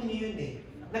tulong niyo yun eh.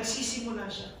 Nagsisimula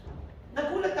siya.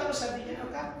 Nagulat ako, sabi niya,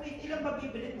 wait, ilan ba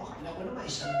bibili mo? Akala ko naman,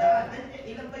 100.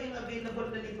 Ilan ba yung available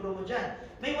na libro mo dyan?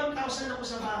 May 1,000 ako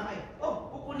sa bahay. Oh,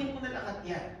 kukunin mo na lahat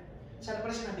yan. Sana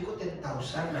pala sinabi ko, 10,000.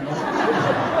 Ano?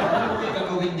 Ano may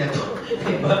gagawin niya to?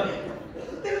 Diba?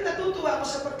 Pero natutuwa ako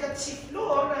sapagkat si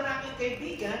Flor, ang aking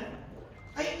kaibigan,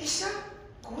 ay isang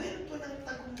kwento ng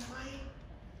tagumpay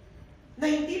na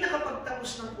hindi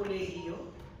nakapagtapos ng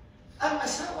kolehiyo. Ang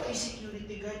asawa ay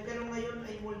security guard, pero ngayon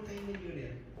ay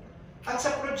multi-millionaire. At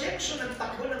sa projection ng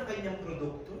takbo ng kanyang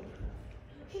produkto,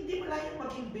 hindi malayang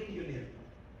maging billionaire.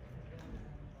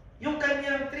 Yung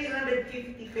kanyang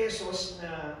 350 pesos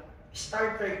na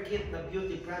starter kit na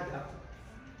beauty product,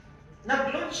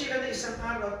 nag-launch sila na isang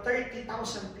araw, 30,000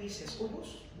 pieces.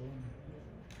 Ubus.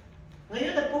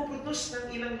 Ngayon, nagpo-produce ng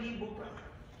ilang libo pa.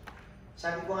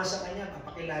 Sabi ko nga sa kanya,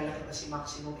 kapakilala kita si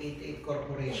Maximum 88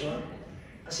 Corporation.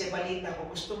 Kasi balita ko,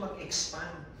 gusto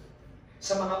mag-expand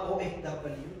sa mga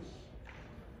OFWs.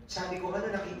 Sabi ko,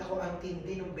 nakita ko ang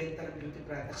tindi ng benta ng beauty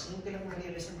products. Yung tilang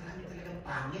ma-realize na marami talagang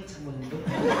pangit sa mundo.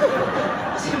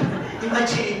 Kasi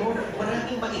imagine mo,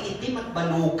 maraming maiitim at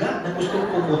baluga na gustong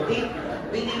pumuti.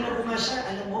 Pinino ko nga siya,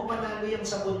 alam mo, panalo yung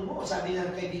sabon mo. Sabi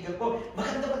ng kaibigan ko,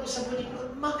 maganda ba ito sabon ko?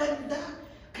 Maganda.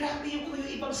 Grabe yung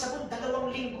ibang sabon, 2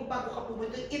 linggo bago ka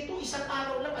pumunta. Ito, isang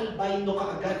araw lang, albino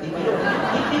ka agad, di ba?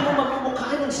 Hindi mo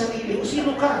magmumukhaan ng sarili. O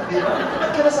sino ka, di ba?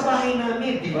 At ka na sa bahay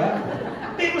namin, di ba?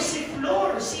 Pero si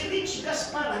Flor, si Rich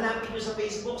Gaspar, hanapin nyo sa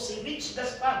Facebook, si Rich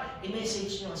Gaspar,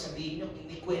 i-message nyo, sabihin nyo,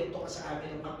 inikwento ka sa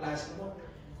amin ng mga klase mo,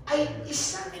 ay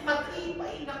isang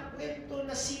matibay na kwento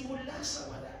na simula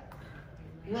sa wala.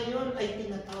 Ngayon ay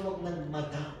tinatawag ng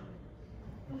madam.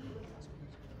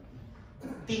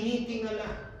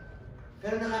 Tinitingala.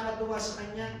 Pero nakakatuwa sa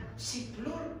kanya, si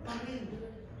Flor pa rin.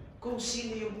 Kung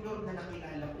sino yung Flor na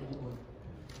nakilala ko noon.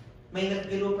 May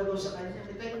nagbiro pa doon sa kanya.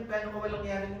 Ito yung paano mawalang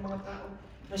yari ng mga tao.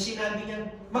 Nung sinabi niya,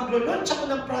 maglo-launch ako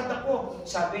ng product ko.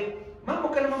 Sabi, ma'am,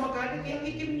 huwag ka naman magalit. Yung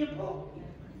itim niya po.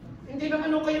 Hindi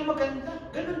naman kayo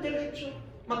maganda. Ganon diretso.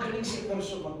 Magaling si Pero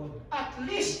sumagot. At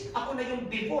least, ako na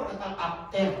yung before at ang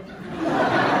after.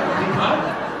 Diba?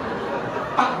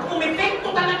 Pag umepekto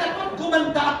talaga ito,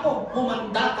 gumanda ako.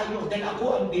 Gumanda kayo. Dahil ako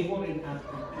ang before and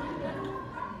after.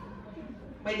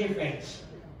 My dear friends,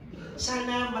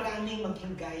 sana maraming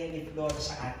maging gaya ni Flor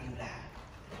sa ating lahat.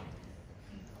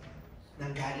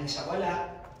 Nanggaling sa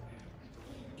wala,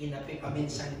 inapi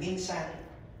paminsan-minsan,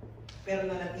 pero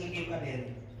nanatili pa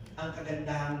rin ang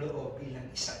kagandahang loob bilang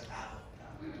isang tao.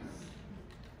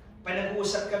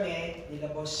 Panag-uusap kami nila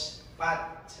Boss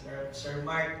Pat, Sir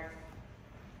Mark,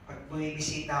 pag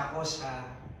bumibisita ako sa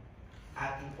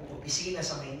ating opisina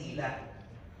sa Maynila,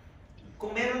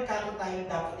 kung meron tayong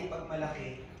dapat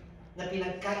ipagmalaki na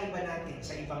pinagkaiba natin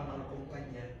sa ibang mga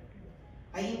kumpanya,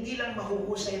 ay hindi lang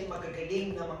mahuhusay at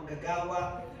magagaling na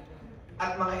manggagawa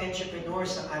at mga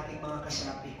entrepreneurs ng ating mga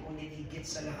kasapi, kundi higit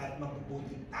sa lahat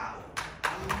mabubuting tao.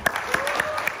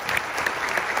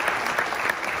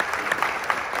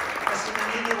 Kasi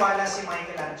naniniwala si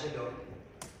Angelo,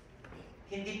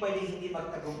 hindi pwedeng hindi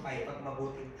magtagumpay pag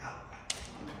mabuting tao ka.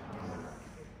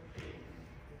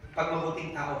 Pag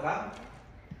mabuting tao ka,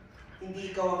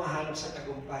 hindi ikaw ang hahanap sa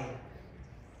tagumpay.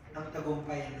 Ang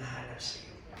tagumpay ang hahanap sa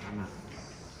iyo.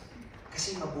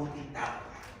 Kasi mabuting tao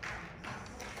ka.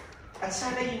 At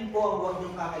sana yun po ang huwag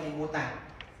niyong kakalimutan.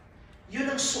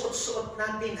 Yun ang suot-suot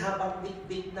natin habang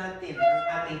bit-bit natin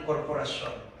ang ating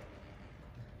korporasyon.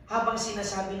 Habang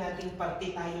sinasabi natin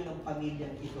parte tayo ng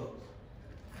pamilyang ito,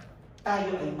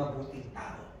 tayo ay mabuting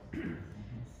tao.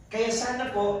 Kaya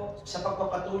sana po, sa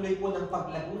pagpapatuloy po ng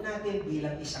paglago natin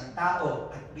bilang isang tao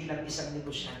at bilang isang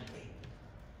negosyante,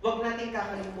 huwag natin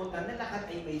kakalimutan na lahat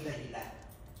ay may dahilan.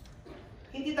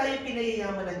 Hindi tayo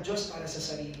pinayayaman ng Diyos para sa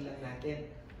sarili lang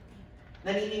natin.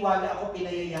 Naniniwala ako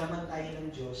pinayayaman tayo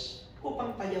ng Diyos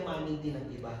upang payamanin din ang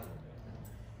iba.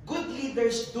 Good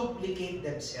leaders duplicate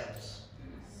themselves.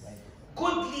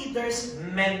 Good leaders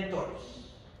mentors.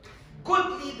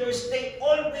 Good leaders, they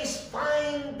always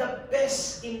find the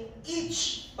best in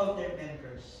each of their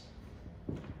members.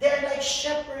 They are like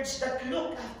shepherds that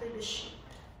look after the sheep.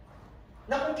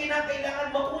 Na kung kinakailangan,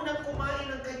 maunang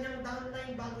kumain ng kanyang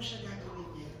downline bago siya gagawin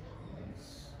niya.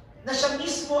 Na siya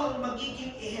mismo ang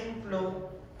magiging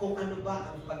ehemplo kung ano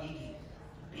ba ang pagiging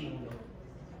pinuno.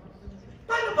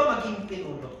 Paano ba maging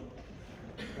pinuno?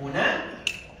 Una,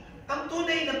 ang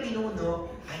tunay na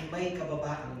pinuno ay may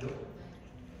kababaang loob.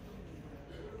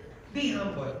 Be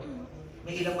humble.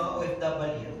 May ilang mga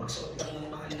OFW, magsuot lang ng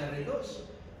mahal na relos.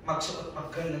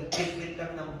 Magkalag-bit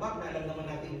lang ng bag na alam naman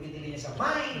natin binili niya sa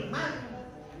mine.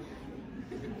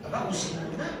 Aba, usin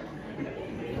mo na.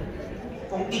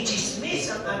 Kung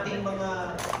i-chismis ang ating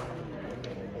mga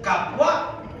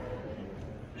kapwa,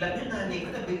 alam niyo, nanay ko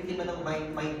na biktima ng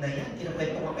mine na yan.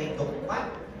 Kinakwento ko kay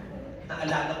Dokpat.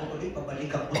 Naalala ko tuloy,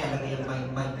 pabalikan ko talaga yung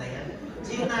mine na yan.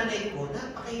 So yung nanay ko,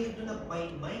 napakahilig doon ng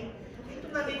mine.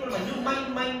 Natin ko naman, yung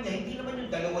mine niya, hindi naman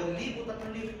yung 2,000,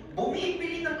 3,000.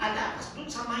 Bumibili ng alakas dun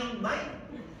sa mine.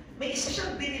 May isa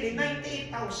siyang binili,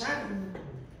 98,000.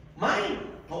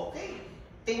 Mine, okay.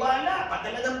 Tiwala,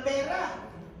 padala ng pera.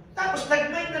 Tapos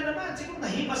nag-mine na naman, siguro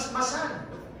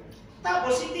nahimas-masan.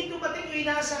 Tapos hindi dumating yung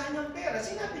inaasahan niyang pera.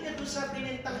 Sinabi niya dun sa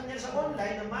binentahan niya sa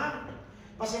online na, ma'am,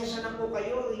 pasensya na po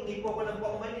kayo, hindi po ako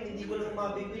nagpaumanin, hindi ko lang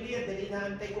mabibili yan, dahil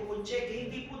inaantay ko po check,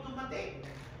 hindi po dumating.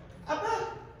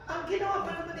 Aba, ang ginawa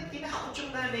pa naman, tinakot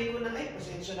yung nanay ko na, ay,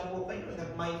 pasensya na po kayo,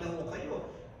 nag-mind na po kayo,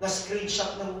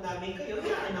 na-screenshot na po namin kayo,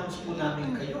 i-announce po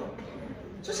namin kayo.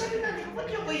 So sabi nanay ko,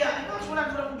 ba't yung ko i-announce? Wala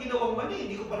naman akong ginawang mali,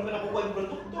 hindi ko pa naman nakuha yung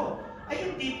produkto. Ay,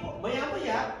 hindi po.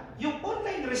 Maya-maya, yung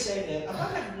online reseller,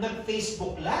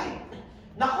 nag-Facebook live.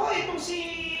 Nako, itong si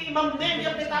Ma'am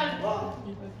Nelia Petalbo,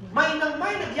 may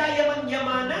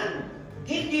nagyayaman-yamanan,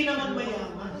 hindi naman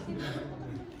mayaman.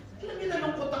 Alam niyo,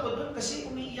 nalungkot ako doon kasi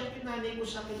umiiyak yung nanay ko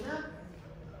sa akin na,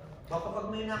 baka pag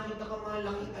may nakita ka mga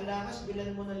laking alakas,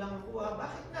 bilan mo na lang ako ha.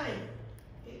 Bakit na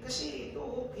kasi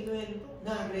ito, kinuwento,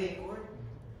 na-record.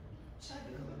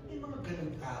 Sabi ko, may mga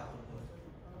ganun tao doon.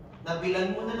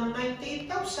 Nabilan mo na ng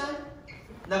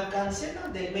 98,000, nag-cancel lang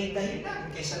dahil may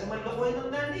dahilan. Kaysa naman lokohin ng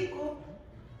nanay ko,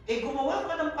 gumawa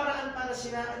ka ng paraan para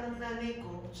siraan ng nanay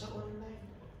ko sa online.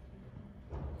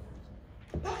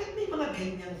 Bakit may mga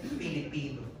ganyang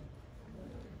Pilipino?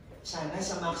 Sana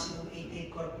sa Maximum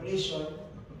 88 Corporation,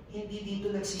 hindi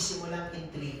dito nagsisimula ang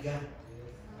intriga.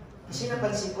 Kasi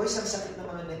napansin ko, isang sakit ng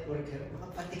mga networker, mga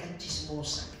patikan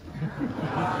chismosa.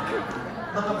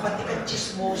 Mga patikan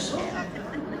chismoso.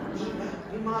 Diba?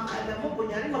 Yung mga kala mo,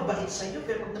 kunyari mabait sa'yo,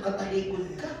 pero pag nakatalikod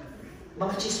ka,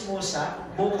 mga chismosa,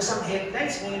 bukas ang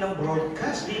headlines ngayon ang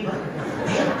broadcast, di ba?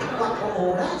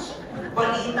 24 oras,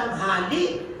 maliit ang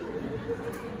hali.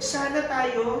 Sana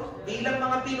tayo, bilang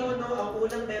mga pinuno, ang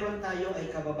unang meron tayo ay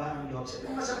kababaang loob.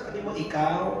 Sabi mo, sabi mo,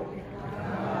 ikaw,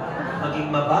 maging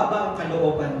mababa ang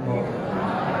kalooban mo.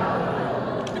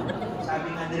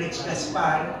 Sabi nga ni Rich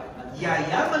Gaspar,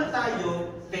 yayaman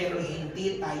tayo, pero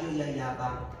hindi tayo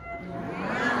yayabang.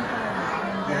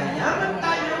 Yayaman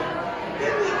tayo,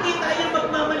 pero hindi tayo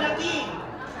magmamalaki.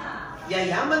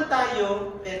 Yayaman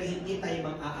tayo, pero hindi tayo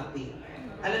mang-aapi.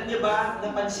 Alam niyo ba,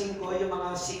 napansin ko yung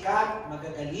mga sikat,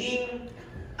 magagaling,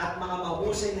 at mga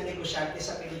mahusay na negosyante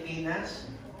sa Pilipinas,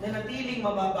 na natiling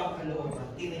mababang kalooban.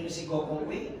 Tingnan niyo si Gokong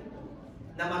Wei,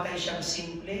 namatay siyang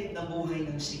simple, nabuhay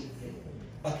ng simple.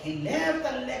 But he left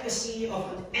a legacy of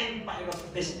an empire of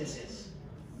businesses.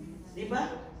 Di ba?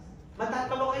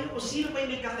 Matatawa kayo kung sino pa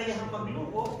yung may kakayahang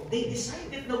magluho, they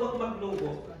decided na huwag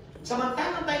magluho.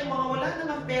 Samantalang tayo mga wala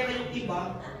na ng pera yung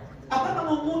iba,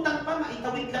 mangungutang pa,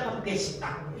 maitawid lang ang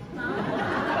pesta.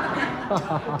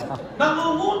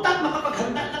 Mangungutang,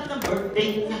 makapaghanda lang ng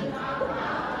birthday niya.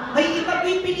 May iba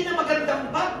bibili na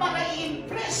magandang bag para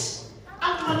i-impress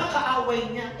ang mga kaaway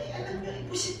niya. Alam niyo,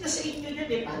 ipusit na sa inyo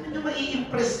yan paano niyo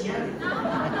mai-impress yan?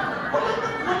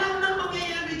 Walang nang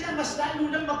mangyayari dyan, mas lalo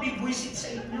lang mabibwisit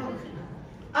sa inyo.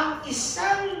 Ang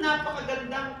isang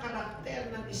napakagandang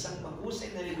karakter ng isang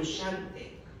mahusay na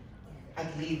negosyante at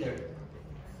leader,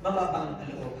 mababang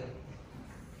kalooban.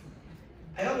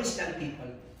 I always tell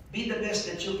people, be the best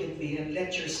that you can be and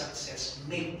let your success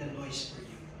make the noise for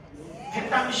you. I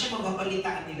promise you,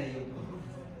 mababalitaan nila yun.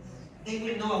 They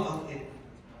will know about it.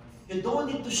 You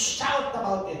don't need to shout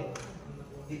about it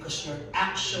because your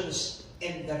actions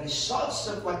and the results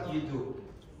of what you do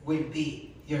will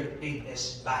be your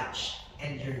greatest badge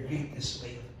and your greatest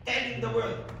way of telling the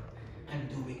world, I'm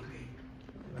doing great.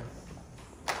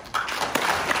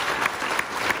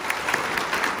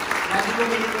 Lagi ko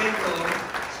minikwento,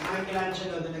 si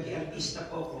Angelo, na naging artista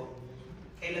po ako,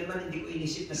 kailanman hindi ko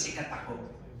inisip na sikat ako.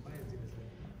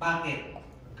 Bakit?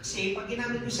 Kasi pag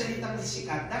ginamit yung salitang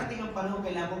sikat, dating ang panahon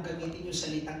kailangan kong gamitin yung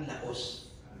salitang laos.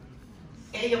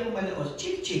 Eh, yung malaos,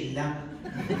 chill-chill lang.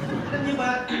 Alam niyo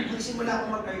ba, nagsimula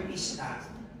akong mag-artista,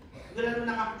 wala nung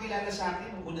nakakakilala sa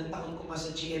akin, nung unang taon ko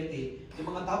sa GMA, yung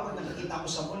mga tao pag nakikita ko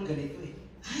sa mall, ganito eh.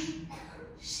 Ay,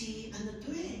 si ano to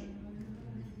eh?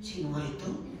 Sino nga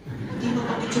ito? Hindi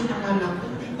mabakit yung pangalan ko.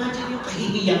 Imagine yung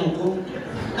kahihiyang ko.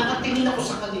 Nakatingin ako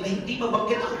sa kanila, hindi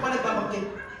mabakit. Ako pa nagbabakit.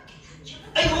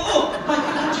 Ay, oo!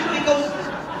 Angelo, ikaw.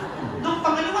 Nung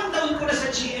pangalawang taon ko na sa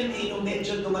GMA, nung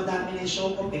medyo dumadami na yung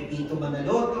show ko, Pepito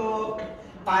Manaloto,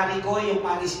 pari ko, yung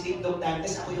pari si Dingdong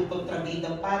Dantes, ako yung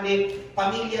kontrabidang pari,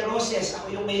 Pamilya Roses, ako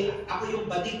yung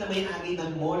badit na may-ari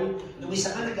ng mall. Nung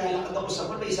isa ka, naglalakad ako sa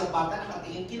mall, may isang bata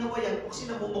nakatingin, kinawayan ko kasi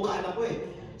namumukhaan ako eh.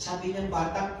 Sabi niyang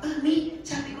bata, Mami,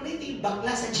 sabi ko na ito yung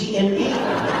bakla sa GMA.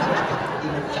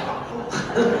 Tinatsak ako.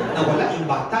 Nawala yung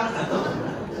bata.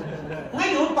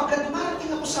 Ngayon, pagka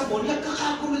dumarating ako sa mall,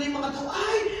 nagkakagulo na yung mga tao.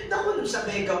 Ay, naku, sa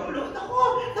mega mall. Naku,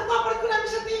 napapalit ko namin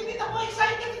sa TV. Naku,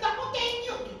 excited ako. Thank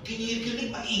you. Kinikilig,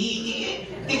 maihingi.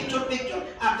 Picture.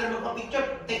 After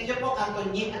magpa-picture, thank you po,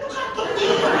 Cantonye. Ano Cantonye?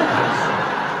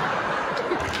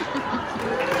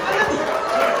 Alam ko,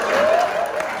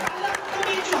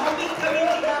 medyo haming kami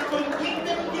ni Cantonye,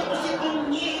 pero hindi ako si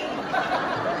Tonye.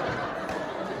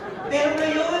 Pero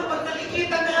ngayon, pag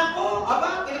nakikita na ako,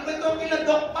 kinakwento ko kila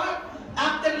Doc Pat,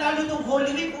 after lalo nung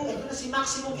Holy Week, ito na si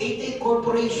Maximum 88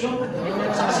 Corporation,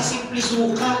 saka si Simple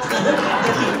Suka.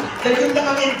 Naging na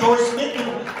kami endorsement,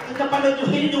 yung napanood nyo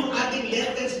yung ating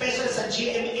letter special sa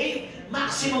GMA,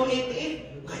 Maximum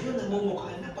 88. Ngayon,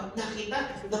 namumukha na pag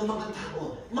nakita ng mga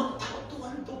tao,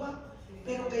 tuwan-tuwa.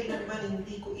 Pero kailanman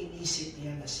hindi ko inisip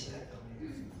yan na sila to.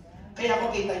 Kaya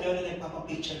ako kita nyo na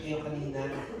nagpapapicture kayo kanina,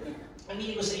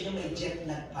 aminin ko sa inyo may jet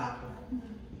lag pa ako.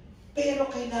 Pero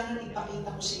kailangan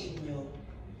ipakita ko sa inyo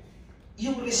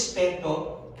yung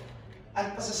respeto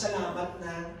at pasasalamat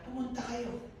na pumunta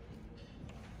kayo.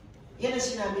 Yan ang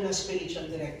sinabi ng spiritual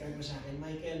director ko sa akin,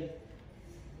 Michael,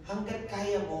 hanggat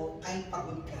kaya mo, kahit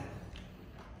pagod ka,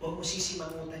 huwag mo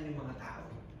sisimangutan yung mga tao.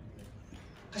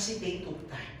 Kasi they took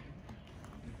time.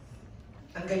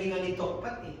 Ang galingan ni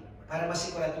Tokpat eh, para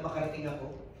masigurado makarating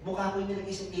ako, mukha ko yung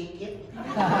nilagay sa ticket.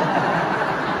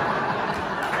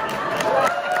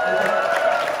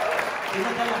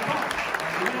 Pinadala pa.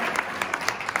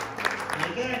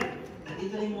 Michael,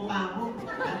 nandito na yung mukha mo.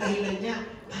 Ang dahilan niya,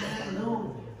 para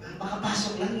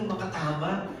makapasok lang yung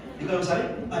makatama. Hindi ko lang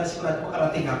sabi, para sigurado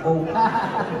makarating ako.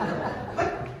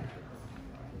 But,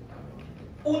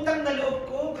 utang na loob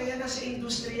ko, kaya nasa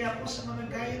industriya ako sa mga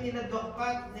gaya nila Doc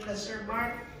Pat, nila Sir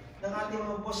Mark, ng ating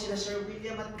mga boss, sila Sir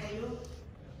William at kayo,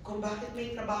 kung bakit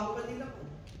may trabaho pa din ako.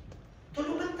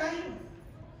 Tulungan tayo.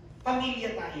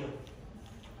 Pamilya tayo.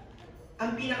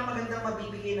 Ang pinakamagandang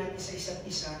mabibigay natin sa isa't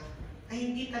isa ay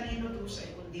hindi talino sa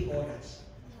kundi oras.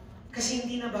 Kasi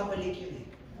hindi na babalik yun eh.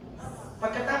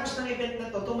 Pagkatapos ng event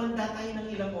na to, tumanda tayo ng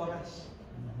ilang oras.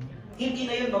 Hindi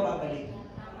na yun mababalik.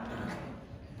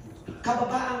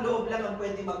 Kababaang loob lang ang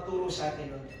pwede magturo sa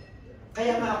atin nun.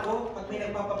 Kaya nga ako, pag may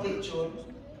nagpapapicture,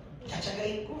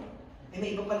 tsatsagain ko.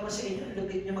 May iba pa naman sa inyo,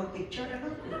 lupit nyo mag-picture,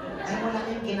 ano? Ay, wala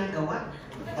kayong ginagawa.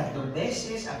 3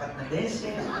 beses, 4 na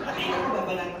beses. Ay, ako,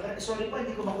 babalatan ka. Sorry po,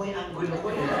 hindi ko makuha yung angulo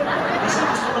ko eh. Kasi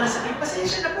gusto ko na sabihin,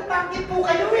 pasensya na po, pangit po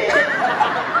kayo eh.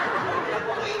 Hindi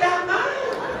po kayo damay.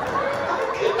 Ako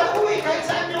cute ako eh, kahit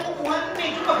saan nyo kukuha,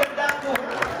 medyo maganda ako.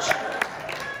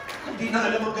 Hindi na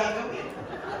alam ang gagawin.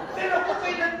 Pero kung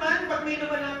kailanman, pag may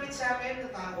lumalapit sa akin na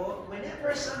tao,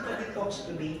 whenever somebody talks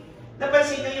to me,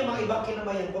 napansin nyo yung mga ibang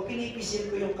kinamayan ko,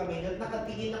 pinipisil ko yung kamay at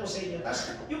nakatingin ako sa inyo.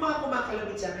 Tapos yung mga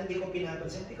kumakalabit sa akin, hindi ko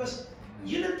pinapansin. Because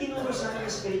yun ang tinuro sa akin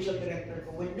ng spiritual director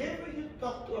ko. Whenever you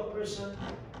talk to a person,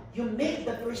 you make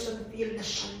the person feel na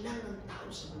siya lang ang tao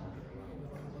sa mundo.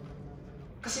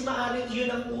 Kasi maaaring yun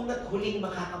ang una't huling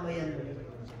makakamayan mo yun.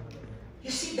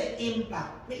 You see the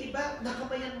impact. May iba,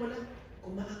 nakamayan mo lang,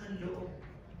 kumaang ang loob.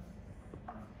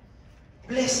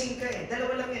 Blessing ka eh.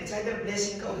 Dalawa lang yan. It's either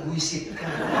blessing ka o buwisit ka.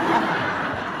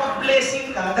 Pag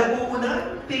blessing ka,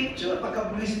 nabuuna picture.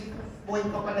 Pagka buwisit, point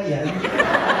pa pala yan.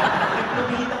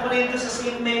 Lumihita ko na yun sa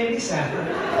St. Mary's ha.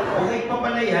 Okay pa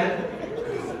pala yan.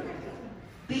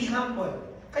 Be humble.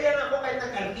 Kaya nga ako kahit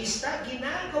nag-artista,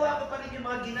 ginagawa ko pa rin yung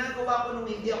mga ginagawa ko nung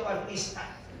hindi ako artista.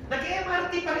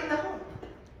 Nag-MRT pa rin ako.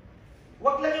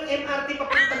 Huwag lang yung MRT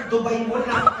papuntang Dubai mo,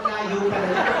 nakakalayo ka na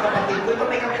yung kapatid ko. Ito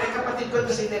may kapatid ko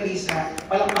ito si Nerissa.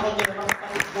 Palakpakan niyo naman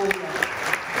kapatid ko yan.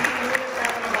 Hindi mo yung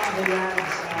nagtatrabaho yan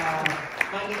sa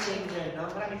money changer, no?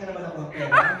 Marami ka naman ako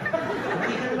pera.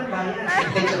 Hindi ka naman bayan.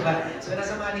 So,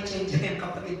 nasa money changer yung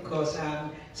kapatid ko sa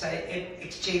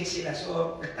exchange sila.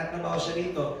 So, nagtatrabaho siya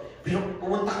rito. Pero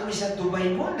pumunta kami sa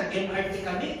Dubai mo, nag-MRT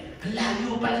kami. Ang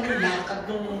layo pala ng lakad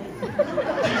nung...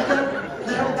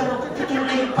 Talagang naramdaman ko,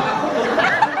 tutulay pa ako.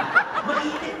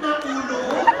 Mainit na ulo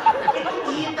ko. Itong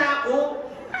hita ko.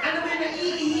 Ano ba yung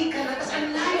naiihi ka na? Tapos ang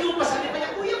layo pa. Sabi pa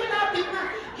niya, kuya, malapit na.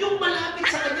 Yung malapit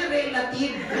sa kanya,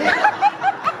 relative.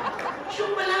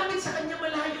 Yung malapit sa kanya,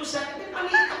 malayo sa akin.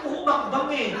 Maliit ako humakbang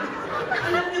eh.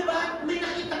 Alam niyo ba, may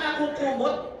nakita na akong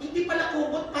kumot. Hindi pala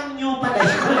kumot, panyo pala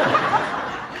yun.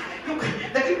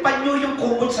 Naging panyo yung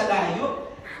kumot sa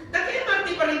layo.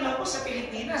 Nag-MRT pa rin ako sa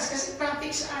Pilipinas kasi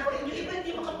traffic sa atin. Yung iba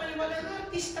hindi makapaniwala na,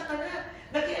 artista ka na.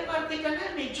 Nag-MRT ka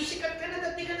na, medyo sikat ka na,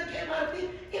 dati ka nag-MRT.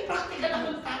 Eh, practical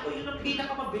akong tao, yun ang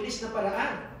pinakamabilis na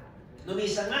paraan. Noong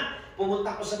isa nga,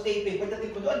 pumunta ko sa taping,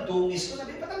 pagdating ko doon, dungis ko.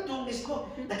 Sabi, ba't ang dungis ko?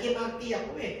 Nag-MRT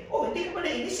ako eh. Oh, hindi ka pa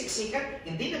nainis, siksikan.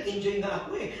 Hindi, nag-enjoy nga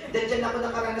ako eh. Dahil dyan ako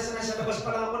nakaranas na nasa labas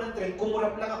pa lang ako ng tren,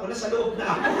 kumurap lang ako, nasa loob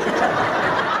na ako.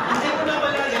 Hindi ko na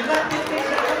malayan, lahat yung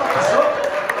pera ako papasok.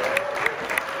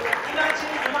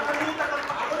 Imagine, makalutan ang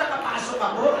pa ako, nakapasok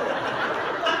ako.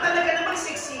 Ang talaga namang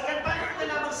siksikan, paano ko na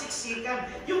namang siksikan?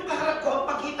 Yung kaharap ko, ang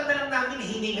pagkita na lang namin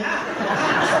hininga.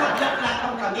 Halos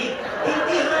maglaklapan kami.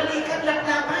 Hindi halikan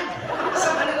laklapan. Ang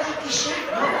masama na laki siya.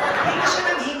 No? Hinga siya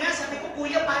ng hinga. Sabi ko,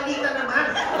 kuya, palitan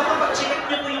naman. Baka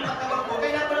pag-check nyo po yung katawan ko,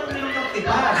 kailangan ko lang uminom ng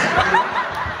tibas.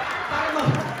 Para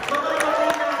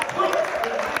mamamawa ako.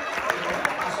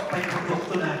 Pasok pa yung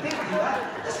produkto natin, di ba?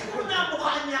 Kasi kung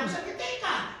nabukaan niya ako, sabi,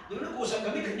 teka. Doon nag-usap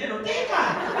kami, ganyan, no? Teka,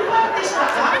 di ba artista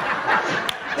ka?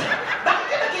 Bakit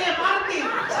ka nag-MRT?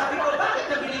 Sabi ko, bakit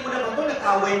nabili mo naman ito?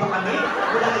 Nag-away pa kami?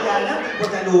 Wala kaya lang,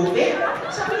 nag-Guadalupe.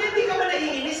 Sabi niya, hindi ka ba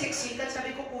naiinis, siksikan?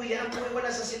 Sabi ko, kuya, ang kuya wala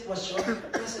sa sitwasyon,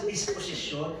 nasa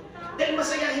disposisyon. Dahil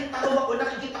masayahin tao ako,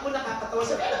 nakikita ko nakakatawa.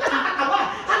 Sabi, ano nakakatawa?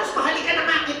 Halos mahalikan na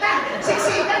nga kita.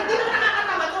 Siksikan, di naman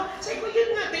nakakatawa to. Sabi ko, yun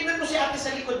nga, tingnan mo si ate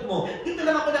sa likod mo. Dito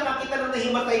lang ako nakakita ng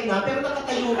nahimatay na, pero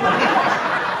nakatayo pa rin.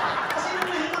 Kasi nung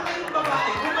nahimatay yung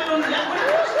babae, gumanon lang, wala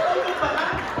ko sa tulong pa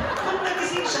lang. Nung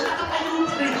nagising siya, nakatayo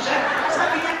pa rin siya.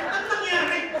 Sabi niya, ano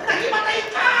nangyari? Nahimatay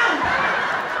ka!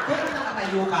 Pero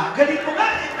nakatayo ka. Galing mo nga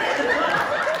eh.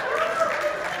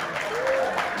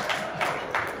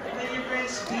 Many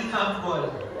friends, be humble.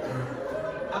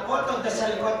 Ako itong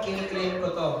dasal ko at kiniklaim ko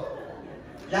to.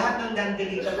 Lahat ng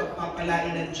nandito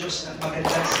pagpapalain ng Diyos ng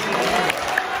magandang sila.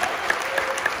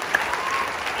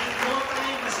 In no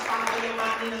time, mas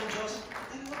pangayamanin ng Diyos.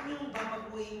 Pero huwag niyong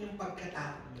babaguhin yung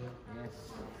pagkatao niyo.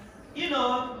 You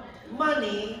know,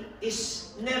 money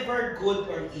is never good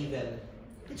or evil.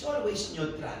 It's always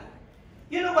neutral.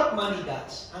 You know what money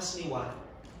does? Ask me why.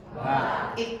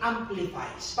 It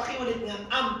amplifies. Pakiulit nga,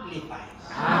 amplifies.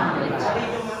 Amplifies. Sabihin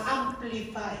nyo nga,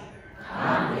 amplifier.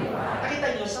 Nakita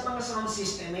nyo, sa mga sound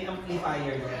system, may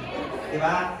amplifier yan. Di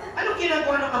ba? Anong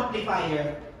ginagawa ng amplifier?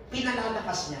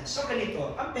 Pinalalakas niya. So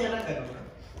ganito, ang pera gano'n.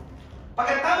 Pag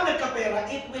ang tao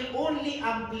nagkapera, it will only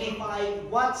amplify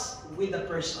what's with the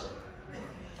person.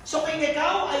 So kung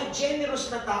ikaw ay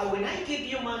generous na tao, when I give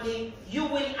you money, you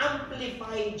will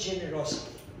amplify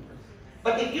generosity.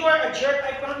 But if you are a jerk,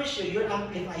 I promise you, you'll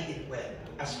amplify it well,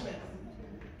 as well.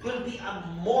 You'll be a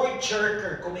more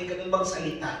jerker kung may ganun bang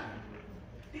salita.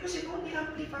 Because it only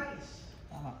amplifies.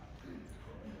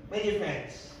 My dear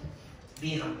friends,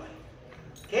 be humble.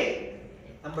 Okay?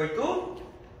 Number 2,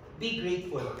 be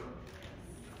grateful.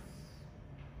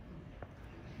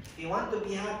 If you want to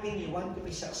be happy and you want to be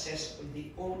successful,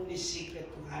 the only secret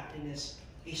to happiness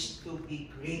is to be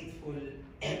grateful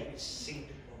every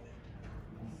single moment.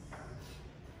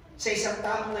 Sa isang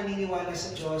taong naniniwala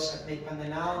sa Diyos at may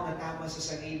pananaw na tama sa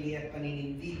sarili at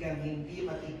paninindigang hindi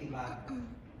matitibag,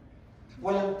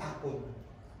 walang tapon.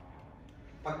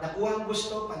 Pag nakuha ang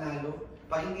gusto, panalo.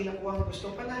 Pag hindi nakuha ang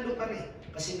gusto, panalo pa rin.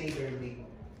 Kasi may learning.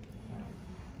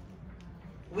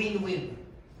 Win-win.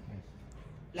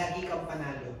 Lagi kang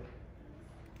panalo.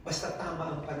 Basta tama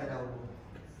ang pananaw mo.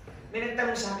 May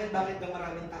nagtanong sa akin, bakit daw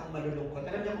maraming taong malulungkot?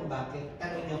 Alam niyo kung bakit?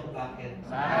 Tanong niyo kung bakit?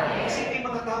 Kasi may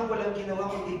mga taong walang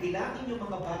ginawa, kundi bilangin yung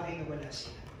mga bagay na wala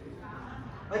sila.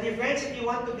 But dear friends, if you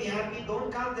want to be happy, don't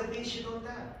count the things you don't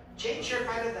have. Change your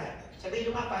paradigm.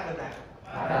 Sabihin nyo nga paradigm.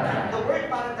 The word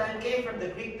paradigm came from the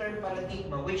Greek term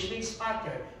paradigma, which means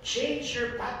pattern. Change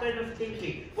your pattern of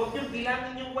thinking. Huwag nyo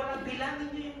bilangin yung wala, bilangin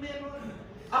nyo yung meron.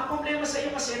 Ang problema sa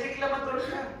iyo kasi, reklamator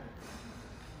ka.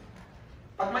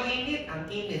 Pag mainit, ang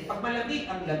init. Pag malamig,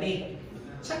 ang lamig.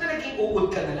 Saan na naging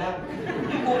uod ka na lang?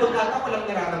 Yung uod ata walang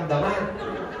nararamdaman.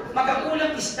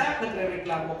 Magakulang isda,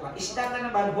 nagre-reklamo ka. Isda na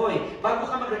naman, boy. Bago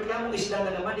ka magreklamo, isda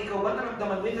na naman. Ikaw ba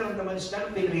naramdaman mo yung naramdaman isda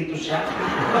nung pinrito siya?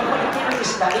 Bago malaki ng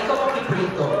isda, ikaw ang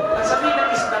pinrito. At sabihin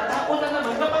ng isda, tao na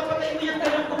naman, mapapatay mo yung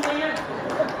talong na yan.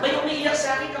 May umiiyak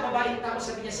sa akin, kababaeng tao,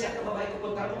 sabi niya, sir, kababae ko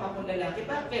punta ko akong lalaki.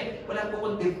 Bakit? Wala po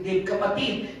kong dibdib.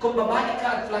 Kapatid, kung babae ka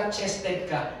at flat-chested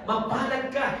ka, mampalad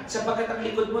ka, sapagkat ang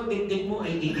likod mo, dibdib mo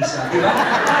ay titisa. Di ba?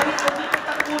 Kahit kumikot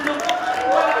ang ulo mo,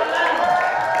 wala lang.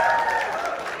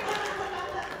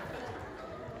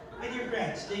 My dear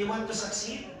friends, do you want to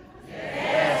succeed?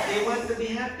 Yes. Do you want to be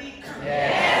happy?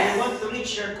 Yes. Do you want to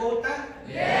reach your quota?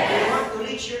 Yes. Do you want to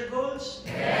reach your goals?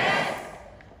 Yes.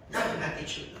 Have an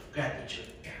attitude of gratitude.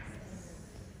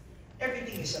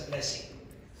 Everything is a blessing.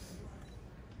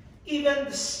 Even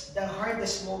the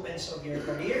hardest moments of your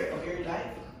career, of your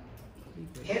life,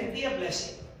 can be a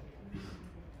blessing.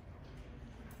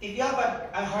 If you have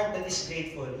a heart that is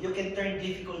grateful, you can turn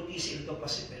difficulties into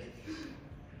possibilities.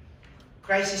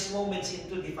 Crisis moments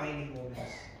into defining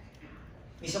moments.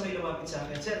 Minsan may lumapit sa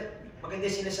akin, sir, maganda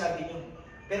sinasabi niyo,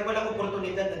 pero walang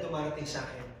oportunidad na dumarating sa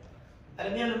akin.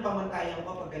 Alam niyo anong pamantayan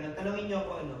ko pag ganun? Tanungin niyo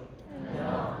ako ano?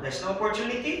 No. There's no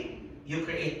opportunity, you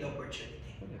create the opportunity.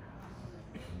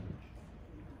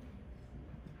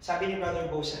 Sabi ni Brother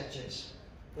Bo Sanchez,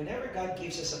 whenever God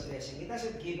gives us a blessing, He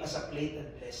doesn't give us a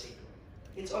blatant blessing.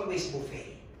 It's always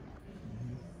buffet.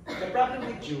 The problem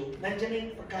with you, nandiyan yung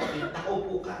pagkain,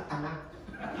 nakaupo ka, tanga.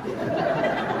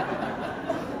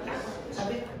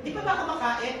 Sabi, di ba ba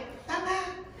kumakain? Tanga.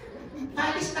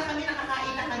 Alis na kami,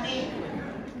 nakakain na kami.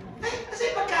 Ay,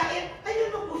 kasi pagkain,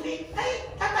 ayun ang buffet. Ay,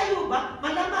 tatayo ba?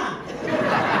 Malamang.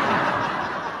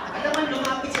 Alam mo,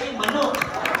 lumapit sa yung manok.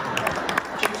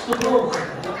 Chips to go.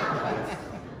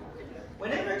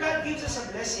 Whenever God gives us a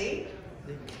blessing,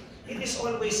 it is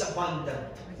always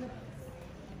abundant.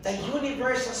 The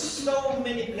universe has so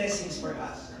many blessings for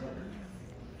us.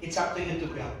 It's up to you to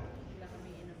grab.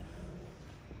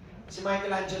 Si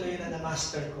Angelo yun na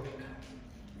master ko.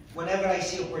 Whenever I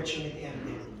see opportunity, I'm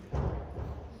there.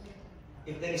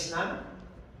 If there is none,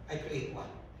 I create one.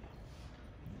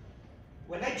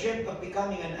 When I dreamt of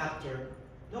becoming an actor,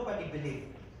 nobody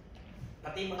believed.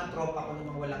 Pati mga tropa ko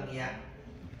namang walang iya.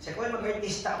 Sabi ko,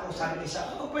 mag-artista ako. Sabi niya,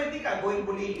 pwede ka, going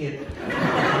bulilit.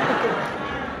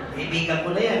 Ibigan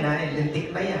ko na yan, ha?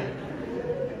 Lintik na yan.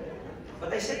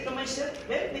 But I said to myself,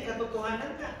 well, may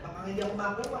katotohanan ka. Baka hindi ako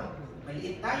makuha.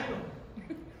 Maliit tayo.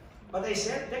 But I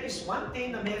said, there is one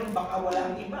thing na meron baka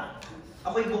wala ang iba.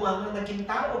 Ako'y bungang na naging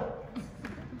tao.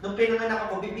 Nung pinanganak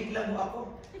ako, bibigla mo ako.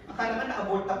 Akala nga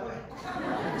na-abort ako eh.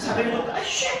 Sabi mo, ay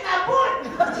shit, na-abort!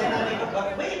 Sinabi ko,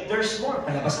 wait, there's more.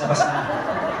 Palabas-labas na.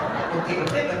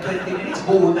 Kunti-kunti, 20 minutes,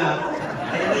 buo na ako.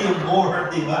 Kaya na yung more,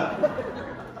 di ba?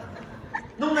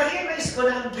 Nung na-realize ko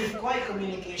na ang gift ko ay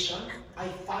communication, I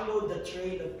followed the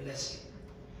trail of blessing.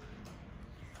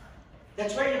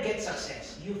 That's where you get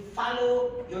success. You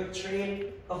follow your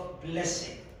trail of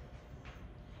blessing.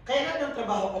 Kaya lahat ng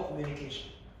trabaho ko,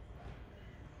 communication.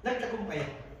 Nagtagumpay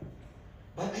ako.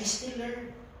 But I still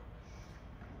learn.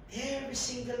 Every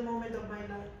single moment of my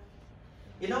life.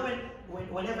 You know,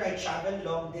 whenever I travel,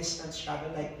 long distance travel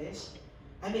like this,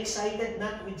 I'm excited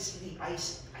not with sleep.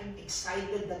 I'm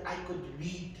excited that I could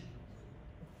read.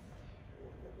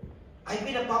 I've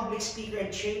been a public speaker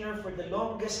and trainer for the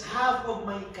longest half of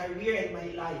my career and my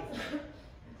life.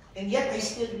 And yet I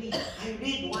still read. I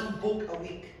read 1 book a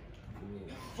week.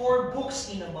 4 books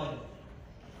in a month.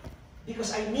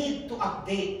 Because I need to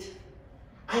update.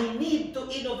 I need to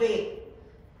innovate.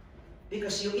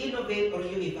 Because you innovate or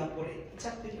you evaporate. It's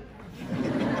up to you.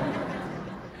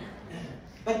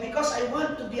 But because I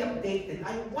want to be updated,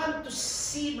 I want to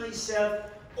see myself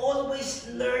always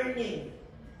learning.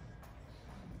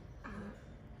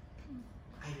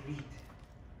 I read.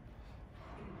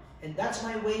 And that's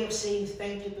my way of saying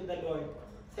thank you to the Lord.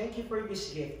 Thank you for this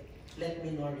gift. Let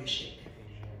me nourish it.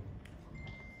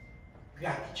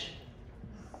 Gratitude.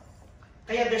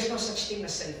 Kaya there's no such thing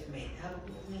as self-made.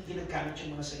 Yung ginagamit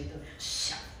yung mga salita,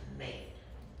 self-made.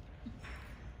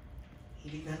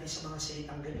 Hilig natin sa mga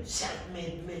salitang ganun,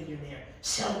 self-made millionaire,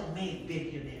 self-made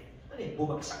billionaire. Ano yung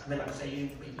bumagsak na lang sa'yo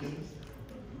yung billion?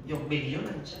 Yung billion,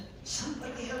 ano siya?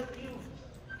 Somebody help you.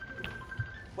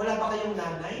 Wala ba kayong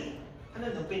nanay?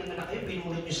 Ano nung pinanganak kayo,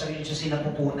 pinulot niyo sarili sa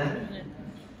sinapupunan?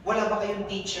 Wala ba kayong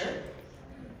teacher?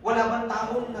 Wala bang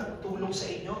taong nagtulong sa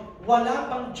inyo?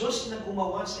 Wala bang Diyos na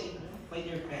gumawa sa inyo? My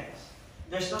dear friends,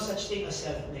 there's no such thing as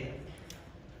self-made.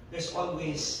 There's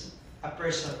always a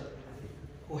person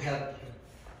who helped you.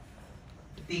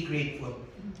 Be grateful.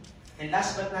 And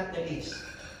last but not the least,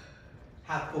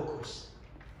 have focus.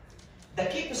 The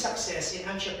key to success in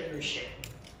entrepreneurship,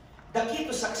 the key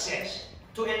to success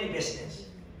to any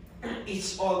business,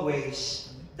 is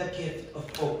always the gift of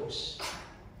focus.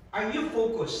 Are you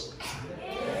focused?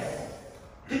 Yes.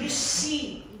 Do you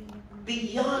see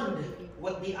beyond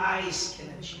what the eyes can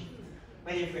achieve?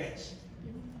 My dear friends,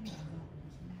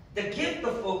 the gift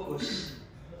of focus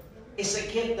is a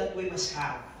gift that we must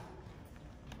have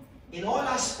in all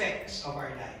aspects of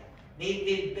our life,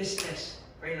 native, business,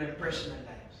 or in our personal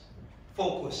lives.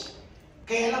 Focus.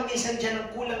 Kaya lang minsan dyan ang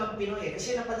kulang ang Pinoy.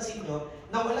 Kasi napansin nyo,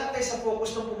 nawala tayo sa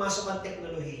focus nung pumasok ang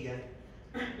teknolohiya.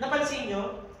 Napansin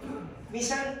nyo,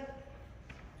 minsan,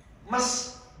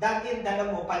 mas dati ang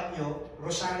dala mo, panyo,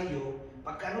 rosaryo,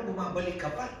 pagka bumabalik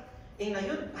ka pa. Eh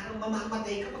ngayon, parang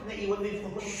mamamatay ka pag naiwan mo yung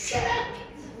phone mo. Shut up!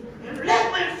 You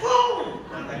left my phone!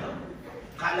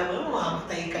 Kala mo,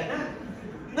 mamamatay ka na.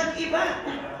 Nag-iba.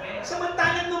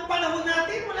 Samantalang nung panahon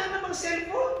natin, wala namang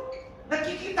cellphone.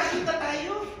 Nagkikita-kita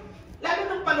tayo. Lalo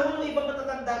ng panahon ng ibang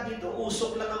matatanda dito,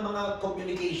 usok lang ang mga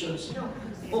communications nyo.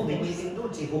 Oh, may meeting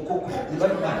doon, si Hukuk, di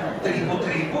ba?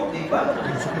 Tribo-tribo, di ba?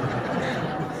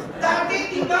 Dati,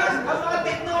 di ba? Ang mga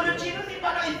technology nun, di ba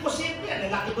na imposible? Ang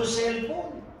lalaki ng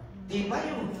cellphone. Di ba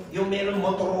yung merong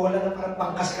Motorola na parang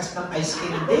pangkaskas ng ice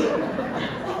cream day?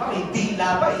 Di ba? May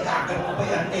dila ba? Ikagal mo ba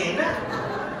yung antena?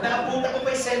 Nakapunta ko pa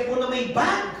yung cellphone na may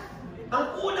bag. Ang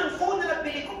unang phone na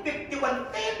nabili ko,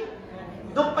 5110.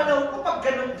 Noong panahon ko, pag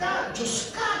ganun ka,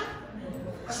 Diyos ka.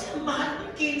 Kasi ang mahal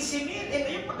mo, 15,000. Eh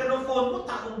ngayon, pag ganun phone mo,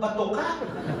 takong bato ka.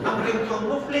 Ang ringtone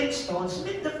mo, Flintstones,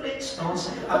 meet the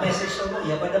Flintstones. Ang message mo,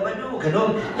 yabadabado,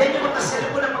 ganun. Yan yung mga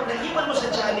cellphone na pag naiwan mo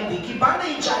sa Jollibee, kiba na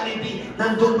yung Jollibee,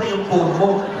 nandun pa yung phone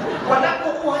mo. Walang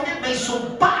kukuha niyan, may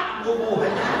sumpa ang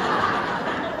kukuha niyan.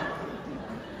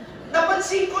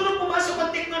 Napansin ko nung pumasok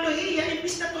ang teknolohiya,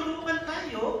 imbis na tulungan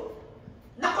tayo,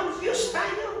 na-confuse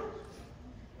tayo.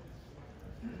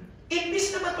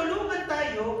 Imbis na matulungan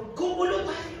tayo, gumulo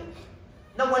tayo.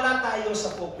 Nawala tayo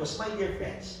sa focus. My dear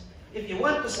friends, if you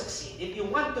want to succeed, if you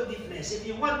want to be blessed, if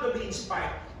you want to be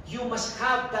inspired, you must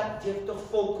have that gift of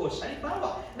focus.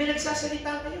 Halimbawa, may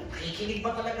nagsasalita kayo, nakikinig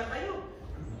ba talaga kayo?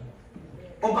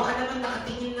 O baka naman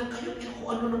nakatingin lang kayo, pero kung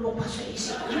ano na pa sa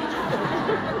isip niyo.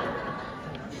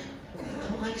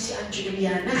 Ako nga si Angelo.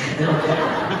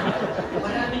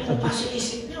 Maraming po pa sa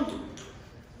isip niyo.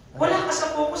 Wala ka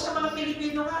sa focus sa mga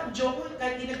Pilipino nga. Joke,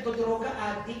 kahit di nagdodroga,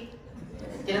 addict.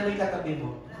 Tinan mo yung katabi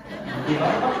mo. Di ba?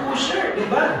 Pag-pusher, di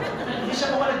ba? Hindi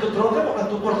siya mga nagdodroga,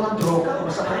 makatutulog ng droga, o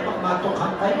masama yung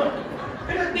magmatokan tayo.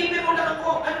 Pero nagbibiro lang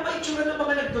ako, ano ba itsura ng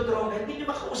mga nagdodroga? Hindi nyo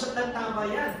makausap ng tama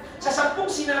yan. Sa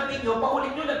 10 sinabi nyo,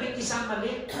 paulin nyo, 11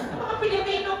 mali. Ang mga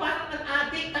Pilipino, parang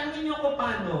nag-addict, tanongin nyo ko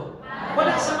paano.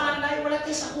 Wala sa malay, wala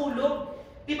tayo sa kulog.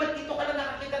 Di ba't dito ka na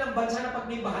nakakita ng bansa na pag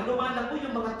may baha, lumalang mo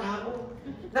yung mga tao.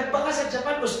 Nagbaha sa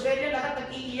Japan, Australia, lahat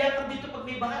nag-iiyak. Dito pag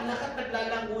may baha, lahat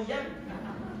naglalanguyan.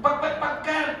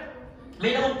 Pagka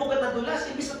May naumpok at nadulas,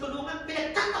 ibig na tulungan,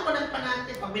 pinagtatawanan pa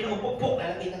natin. Pag may naumpok,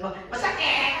 lalapitan mo,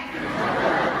 masakit!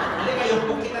 Hindi kayo,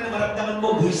 kung kita na maramdaman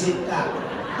mo, buisit ka.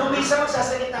 Nung minsan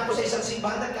magsasalita ako sa isang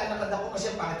simbahan, naglalakad ako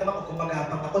kasi bakit naman kung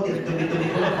kumagapang ako, dumi-dumi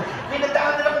ko lang. May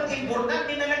nagdaan na lang ng timburnan,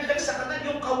 may nalaglag sa kanan,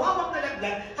 yung kawawang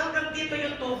nalaglag, hanggang dito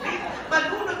yung tubig.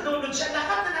 Malunod-lunod siya,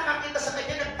 lahat na nakakita sa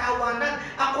kanya nagtawanan.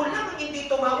 Ako lang ang hindi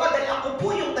tumawa dahil ako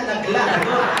po yung nalaglag.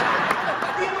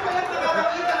 Hindi mo pala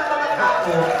nakakakita ng mga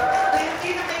tao.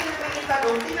 Hindi na kayo nakakita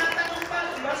doon, tinatanong pa,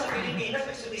 di ba, sa Pilipinas,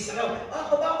 may sumisigaw,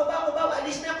 kubaw,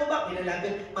 alis na kubaw.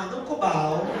 Nilalapit, manong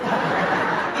kubaw.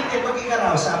 Hindi,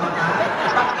 mag-igaraw, sama ka.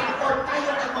 Pag-import tayo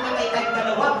ng mga kailan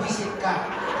dalawa, visit ka.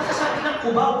 Masasabi ng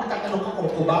kubaw, magtatanong ka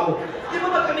kung kubaw. Di ba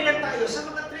magkaminan tayo sa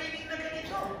mga training na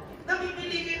ganito?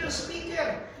 Namimili kayo ng speaker.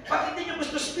 Pag hindi nyo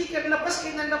gusto speaker, labas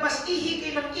kayo ng labas, ihi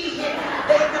kayo ng ihi.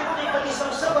 Dahil na kung may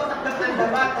pag-isaw-saw at ng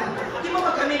labatan. Di ba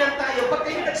magkaminan tayo? Pag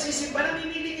kayo nagsisimba,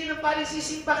 namimili kayo ng paling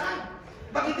sisimbahan.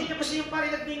 Pag hindi nyo gusto yung pari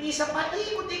nagmimisa pa,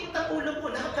 ikot-ikot ang ulo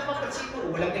mo. Lahat na mapansin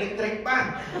mo. Walang electric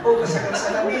fan. O kasakang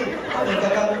salamin. O may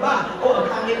gagamo ba? O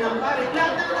ang hangin ng pari.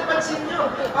 Lahat na napansin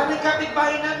nyo. Pag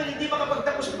kapitbahay namin, hindi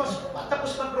makapagtapos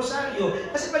ng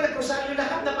rosaryo. Kasi pag nag-rosaryo,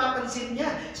 lahat napapansin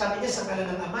niya. Sabi niya, sa ngalan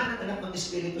ng Ama, ng Anak ng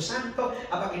Espiritu Santo,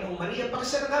 Aba Ginoong Maria,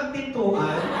 pakisara ang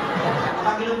pintuan.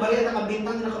 Aba Ginoong Maria,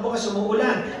 nakabintang, nakabukas,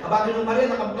 umuulan. Aba Ginoong Maria,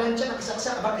 nakaplansya,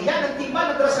 nakasaksak. Aba, yan, ang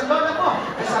timba, nagdarasal lola mo.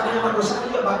 Kasi sabi niya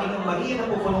mag-rosaryo, Aba Ginoong Maria,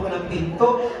 napupuno ka ng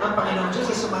pinto, ang Panginoong Diyos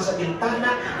ay sumasa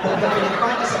bintana, kung ka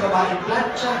pinagpala sa babaeng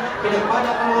plancha, pinagpala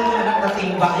ka naman yung anak na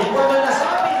timba. Yan po ang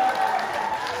nasabi.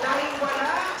 Dahil wala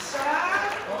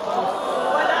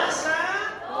sa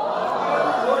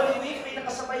Holy Week, may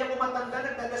nakasabay ako matanda,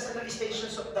 nagdadasal ng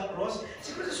Stations of the Cross.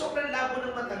 Siguro sa sobrang labo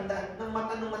ng matanda, ng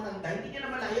mata ng matanda, hindi niya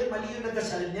na malayan, mali yung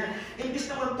nagdasal niya. Imbis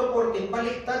na 1 to 14,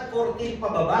 baliktad 14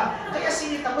 pababa. Kaya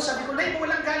sinita ko, sabi ko, Nay,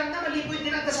 walang galang na, mali po yung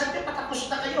dinadasal niya, patapos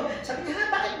na kayo. Sabi niya, ha,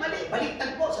 bakit mali?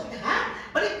 Baliktad po. Sabi niya, ha?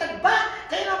 Baliktad ba?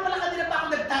 Kaya naman pala kanila pa ako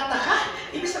nagtataka.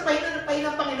 Imbis na pahinga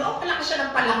ng Panginoon, palakas siya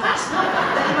ng palakas, no?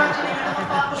 Dahil imagine niyo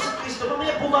nakapako si Kristo,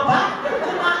 mamaya bumaba,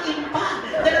 kumain pa.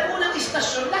 Dahil ang unang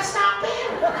istasyon, lasapin.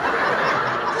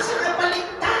 Kasi nga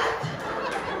baliktad.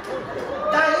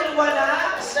 Dahil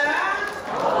wala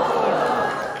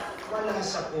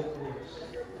sa focus.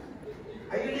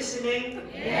 Are you listening?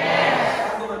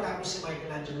 Yes! Bago matapos si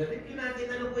Angelo, review natin,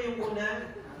 ano po yung una?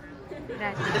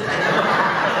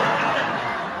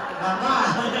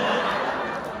 Mama!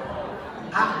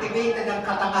 Activated ang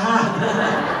katangahan.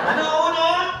 Ano una?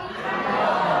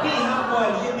 Be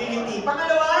humble, humility.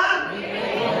 Pangalawa?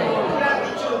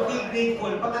 Gratitude, be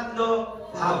grateful. Pangatlo,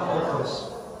 have focus.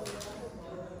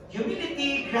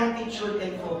 Humility, gratitude,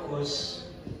 and focus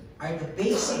are the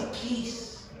basic keys.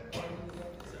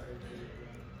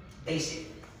 Basic.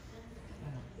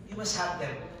 You must have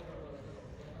them.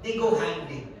 They go hand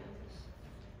in.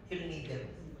 You need them.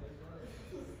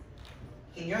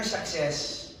 In your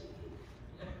success,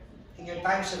 in your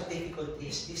times of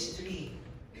difficulties, these three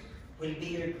will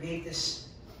be your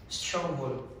greatest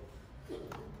stronghold.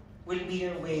 Will be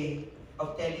your way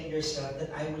of telling yourself that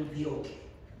I will be okay.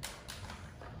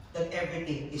 That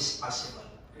everything is possible.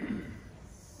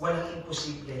 Walang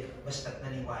imposible basta't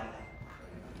naniwala.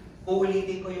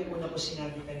 Uulitin ko yung una ko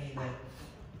sinabi kanina.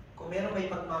 Kung meron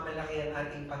may pagmamalaki ang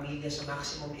ating pamilya sa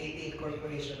maximum 88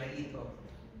 corporation na ito,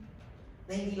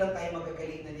 na hindi lang tayo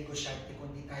magagaling na negosyante,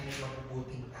 kundi tayo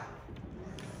mabubuting tao.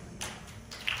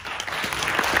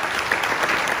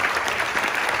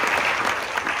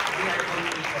 We are good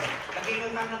people.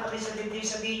 Lagay na kami sa dibdib,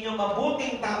 sabihin nyo,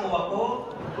 mabuting tao ako.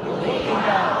 Mabuting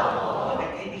tao.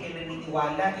 Hindi kayo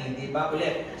naniniwala, di ba?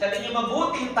 Ulit. Sabihin nyo,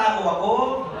 mabuting tao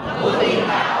ako. Mabuting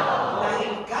tao.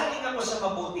 Dahil galing ako sa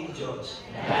mabuting Diyos.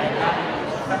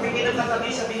 Kapigin ang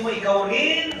katabi, sabihin mo, ikaw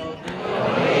rin.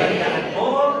 Tandaan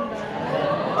mo.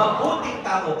 Mabuting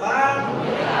tao ka.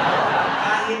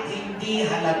 Kahit hindi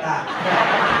halata.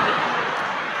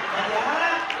 Kaya,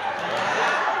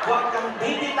 huwag kang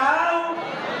bibitaw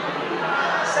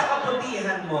sa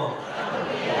kabutihan mo.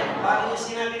 Parang yung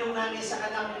sinabi ng nanay sa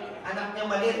anak niya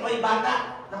maliit, oy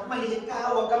bata, naku maliit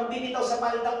ka, huwag kang bibitaw sa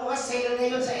palda ko, sale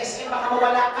ngayon sa SM, baka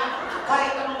mawala ka.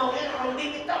 Kahit anong mangyari, huwag kang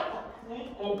bibitaw.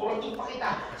 Pupurating pa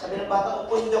kita. Sabi ng bata,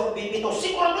 opo, hindi ako bibitaw.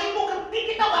 Siguraduhin mo kang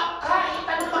bibitaw kahit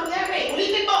anong mangyari.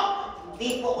 Ulitin mo!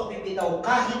 Hindi po ako bibitaw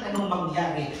kahit anong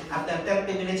mangyari. After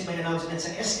 30 minutes, may announcement sa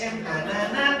SM,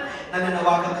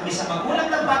 nananawagan kami sa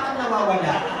magulang ng batang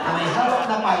nawawala na may hawak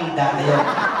na palda. Ayun.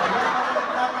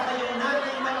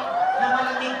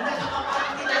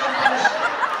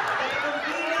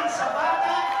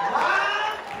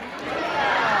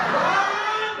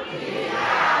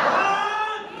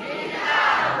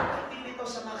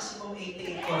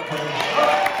 Corporation.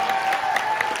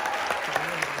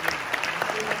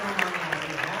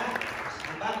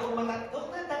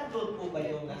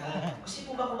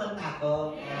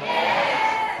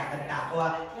 ako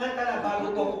ha. Nga tala,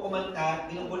 bago po ako kumanta,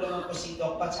 binubulungan ko si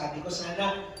Doc Pat, sabi ko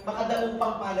sana makadaong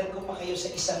pangpalad ko pa kayo sa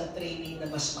isang training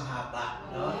na mas mahaba.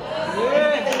 No?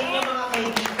 Pagkatahin niyo mga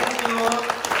kaibigan niyo,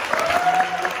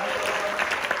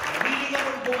 willing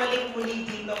akong bumalik muli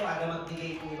dito para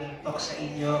magbigay po ng talk sa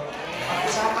inyo.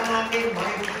 Pag-usapan natin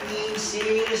marketing,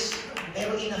 sales,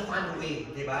 pero in a fun way,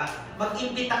 di ba?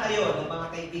 Mag-imbita kayo ng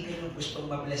mga kaibigan yung gustong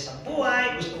mabless ang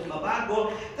buhay, gustong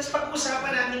mabago. Tapos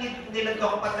pag-usapan namin nila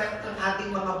Doc Pat ng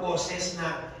ating mga bosses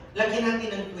na lagyan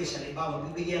natin ng quiz. Halimbawa,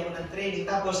 bibigyan ako ng training,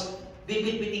 tapos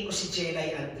bibitbitin ko si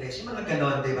Jelay Andres. Yung mga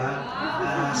ganon, di ba?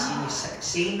 Si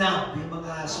Sina, yung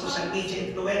mga social media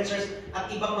influencers,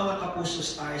 at ibang mga kapuso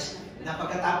stars na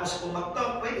pagkatapos ko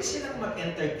mag-talk, pwede silang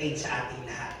mag-entertain sa ating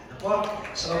lahat. Ano?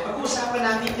 So, pag-usapan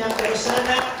namin yan, pero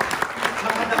sana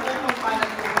makadakong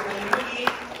magpalag ko kayo muli.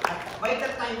 At by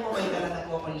that time po, may dala na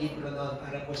po akong libro noon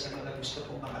para po sa mga gusto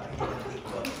pong makapili ng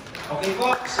libro. Okay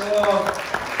po? So,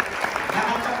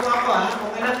 nakanta po ako ha.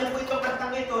 Kung alam niyo po itong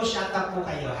kantang ito, shut up po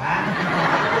kayo ha.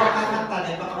 Ako po ang kakanta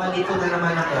dahil baka malito na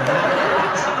naman ako ha.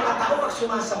 Sa mga tao, pag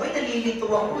sumasabay, nalilito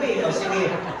ako eh. O sige.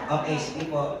 Okay,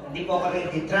 sige po. Hindi po ako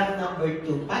ready. Track number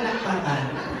 2. Palakpakan.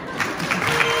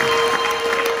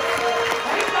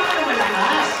 Ay, baka na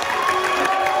malakas.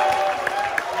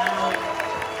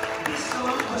 This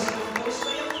song was composed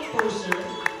by a composer,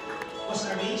 was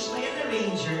arranged by an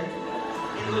arranger,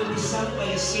 and will be sung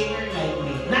by a singer like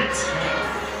me. Nuts!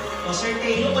 O Sir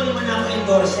Tayo, kunin mo na ako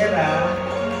endorser ha.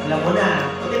 Alam mo na.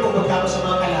 Kundi pupunta ako sa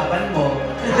mga kalaban mo.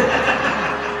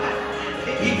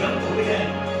 Ibang po yan.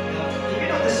 You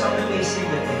know the song that we sing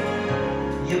with it?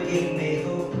 You gave me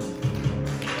hope.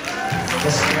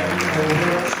 The strength of the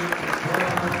world.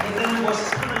 And then the boses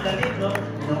ko ng galit, no?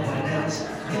 No one else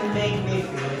can make me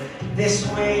feel this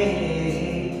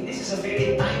way. This is a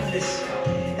very timeless song.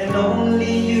 And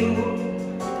only you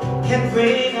can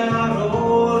bring out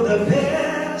all the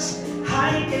best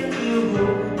I can do.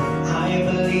 I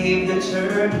believe you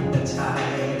turn the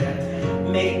tide,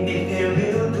 make me feel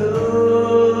real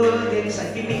good.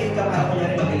 Inside, pipikit ka para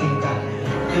kunyari magaling ka.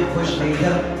 You push me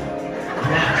up,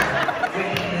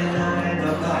 when I'm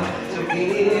about to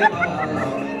give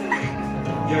up.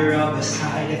 You're on the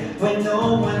side when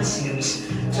no one seems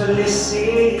to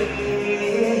listen.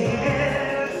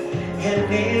 And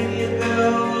if you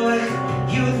go,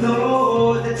 you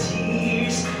know the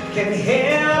tears can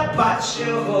help but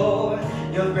show.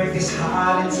 You'll break his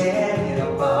heart and tear it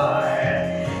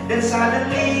apart. Then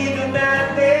suddenly the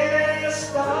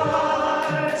madness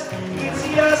starts. It's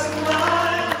your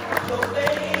smile, the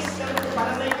face.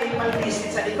 Parang may PayPal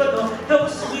business sa likod, no?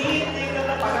 Those sweet things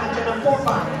na parang dyan ng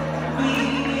popa. We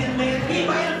make me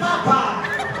my papa.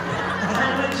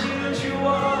 I want you to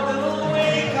walk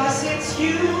away, 'cause it's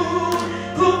you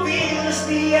who fills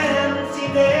the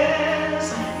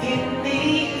emptiness in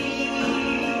me.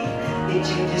 It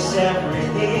changes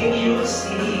everything you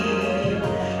see.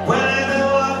 When I know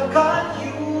I've got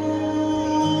you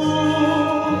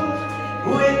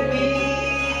with me.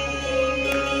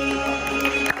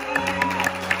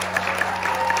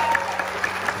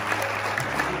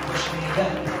 You push me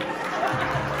down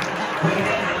when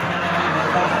I'm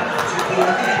about to give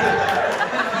up.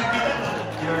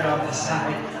 You're on the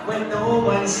side when no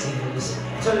one seems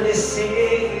to listen.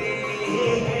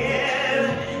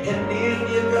 And if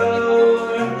you go,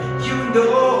 you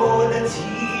know the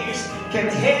tears can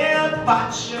help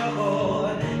but show.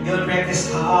 You'll break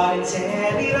this heart and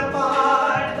tear it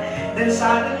apart. Then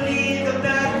suddenly the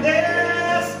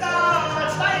madness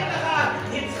starts.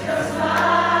 It's your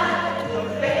smile, the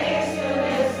face you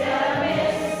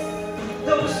miss.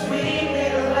 Those sweet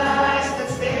little eyes that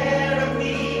stare at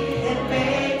me and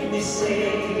make me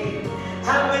say,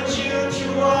 I want you to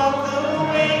walk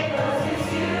away.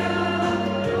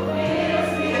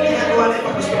 Wala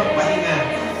pa gusto magpahinga.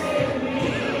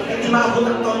 Hindi maabot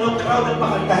ang tono, crowd at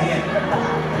pakantayan.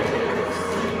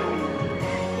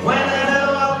 When I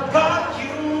know I've got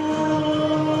you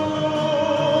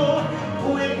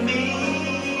with me.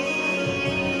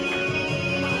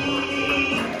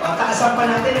 Taasan pa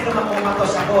natin, ito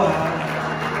makumatos ako ha.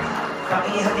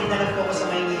 Pakihatid na lang po ko sa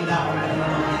Maynila kung ano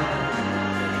naman.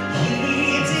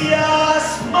 It's your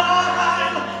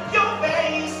smile, your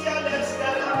face, your lips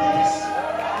that I miss.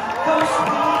 Those sweet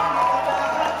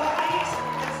eyes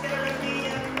that stare at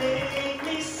me and make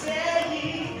me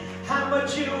say, I want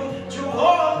you to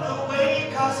walk away,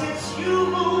 'cause it's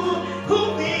you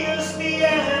who fills the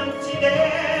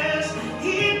emptiness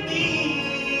in me.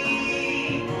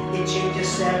 It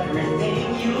changes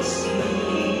everything you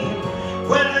see.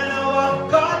 When I know I've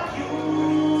got you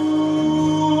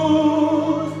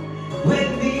with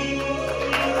me.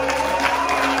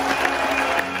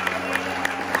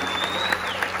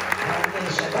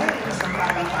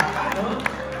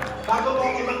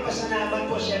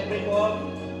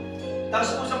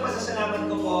 Tapos pusong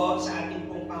pasasalamat ko po sa ating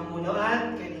pong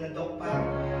pamunuan, kay Nila Doc Pam,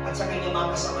 at sa kanyang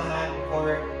mga kasamahan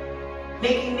for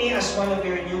making me as one of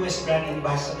your newest brand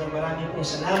ambassador. Maraming pong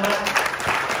salamat.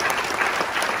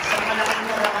 Sa malaking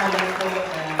karakalan ko,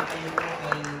 kayo po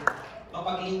ay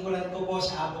mapaglingkuran ko po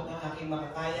sa abot ng aking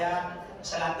makakaya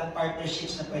sa lahat ng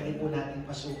partnerships na pwede po natin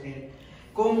pasukin.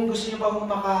 Kung gusto niyo pa po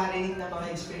makarinig ng mga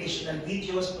inspirational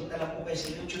videos, punta lang po kayo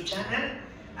sa YouTube channel,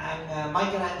 ang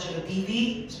Angelo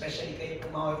TV, especially kayo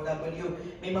po mga OFW.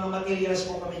 May mga materials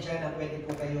po kami dyan na pwede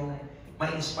po kayong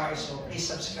ma-inspire. So please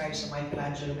subscribe sa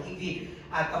Angelo TV.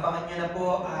 At abangan nyo na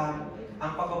po ang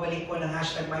pagbabalik po ng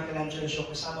hashtag Angelo Show.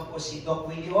 Kasama po si Doc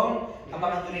Willie Ong.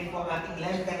 Abangan nyo rin po ang ating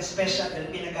Lenten Special dahil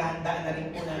pinaghahandaan na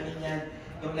rin po namin yan,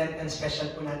 yung Lenten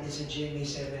Special po natin sa GMA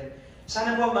 7.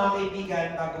 Sana po mga kaibigan,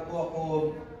 bago po ako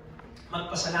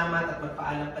magpasalamat at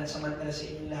magpaalam pansamantala sa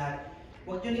inyong lahat,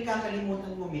 huwag nyo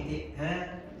nakakalimutan ngumiti.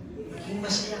 Maging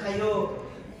masaya kayo.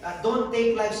 Don't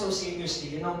take life so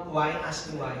seriously. You know why?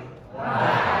 Ask me why.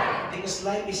 Why? Because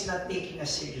life is not taking us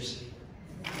seriously.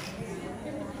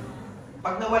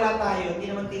 Pag nawala tayo, hindi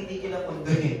naman titigil ang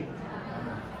mundo eh.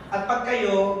 At pag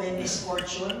kayo may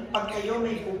misfortune, pag kayo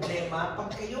may problema,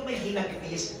 pag kayo may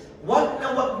hinagpis, wag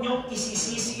na wag niyong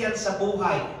isisisi yan sa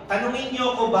buhay. Tanungin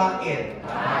niyo ako bakit.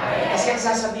 Kasi ang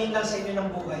sasabihin lang sa inyo ng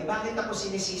buhay, bakit ako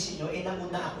sinisisi niyo?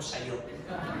 Nauna ako sa iyo.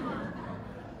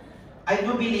 I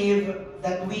do believe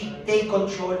that we take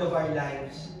control of our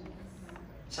lives.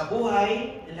 Sa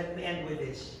buhay, and let me end with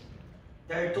this.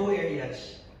 There are two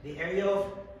areas. The area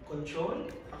of control,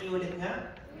 pakiulit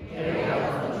nga.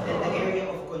 And the area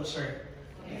of concern.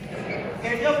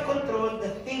 Area of control,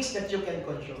 the things that you can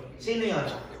control. Sino yun?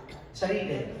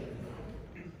 Sarili.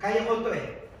 Kaya ko ito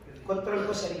eh. Control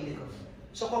ko sarili ko.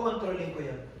 So, kukontrolin ko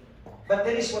yun. But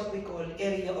there is what we call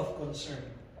area of concern.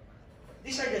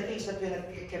 These are the things that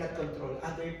we cannot control.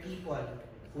 Other people,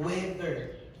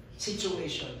 weather,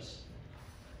 situations.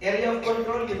 Area of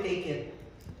control, you take it.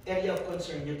 Area of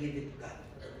concern, you give it to God.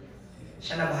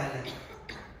 Siya na bahala.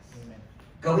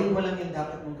 Gawin mo lang yung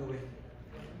dapat mong gawin.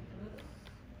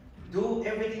 Do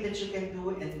everything that you can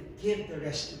do and give the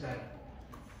rest to God.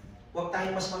 Huwag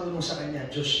tayong mas marunong sa Kanya,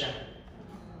 Diyos siya.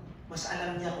 Mas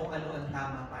alam niya kung ano ang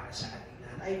tama para sa ating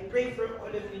lahat. I pray for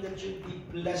all of you that you be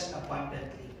blessed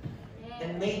abundantly.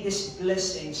 And may these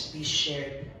blessings be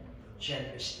shared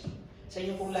generously. Sa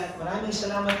inyo pong lahat, maraming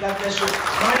salamat. God bless you.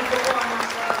 Mahal ko po ang mga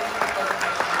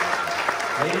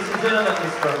Ladies and gentlemen,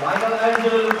 Mr.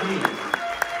 Angelo Lobrin.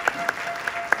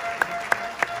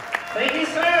 Thank you,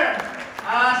 sir.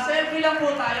 Selfie lang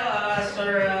po tayo,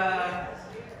 Sir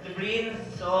Lobrin.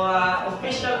 So,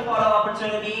 official photo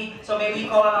opportunity. So, may we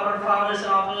call our founders and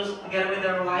officers together with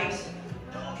their wives.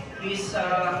 Please,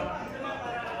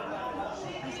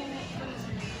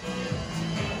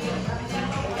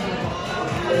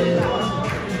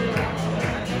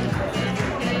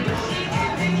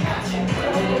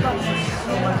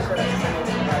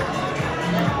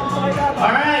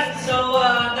 alright, so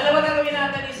dalawa gagawin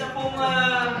natin, isa pong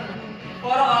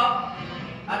photo op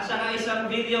at saka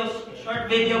isang video, short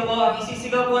video po. Ang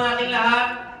isisigaw po natin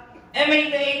lahat,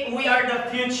 M88, we are the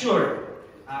future.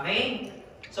 Okay?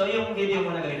 So yung video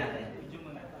muna gawin natin.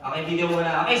 Okay, video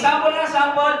muna. Okay, sample na,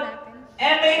 sample.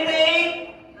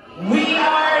 M88, we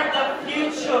are the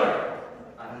future.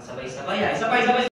 Parang sabay-sabay. Sabay-sabay.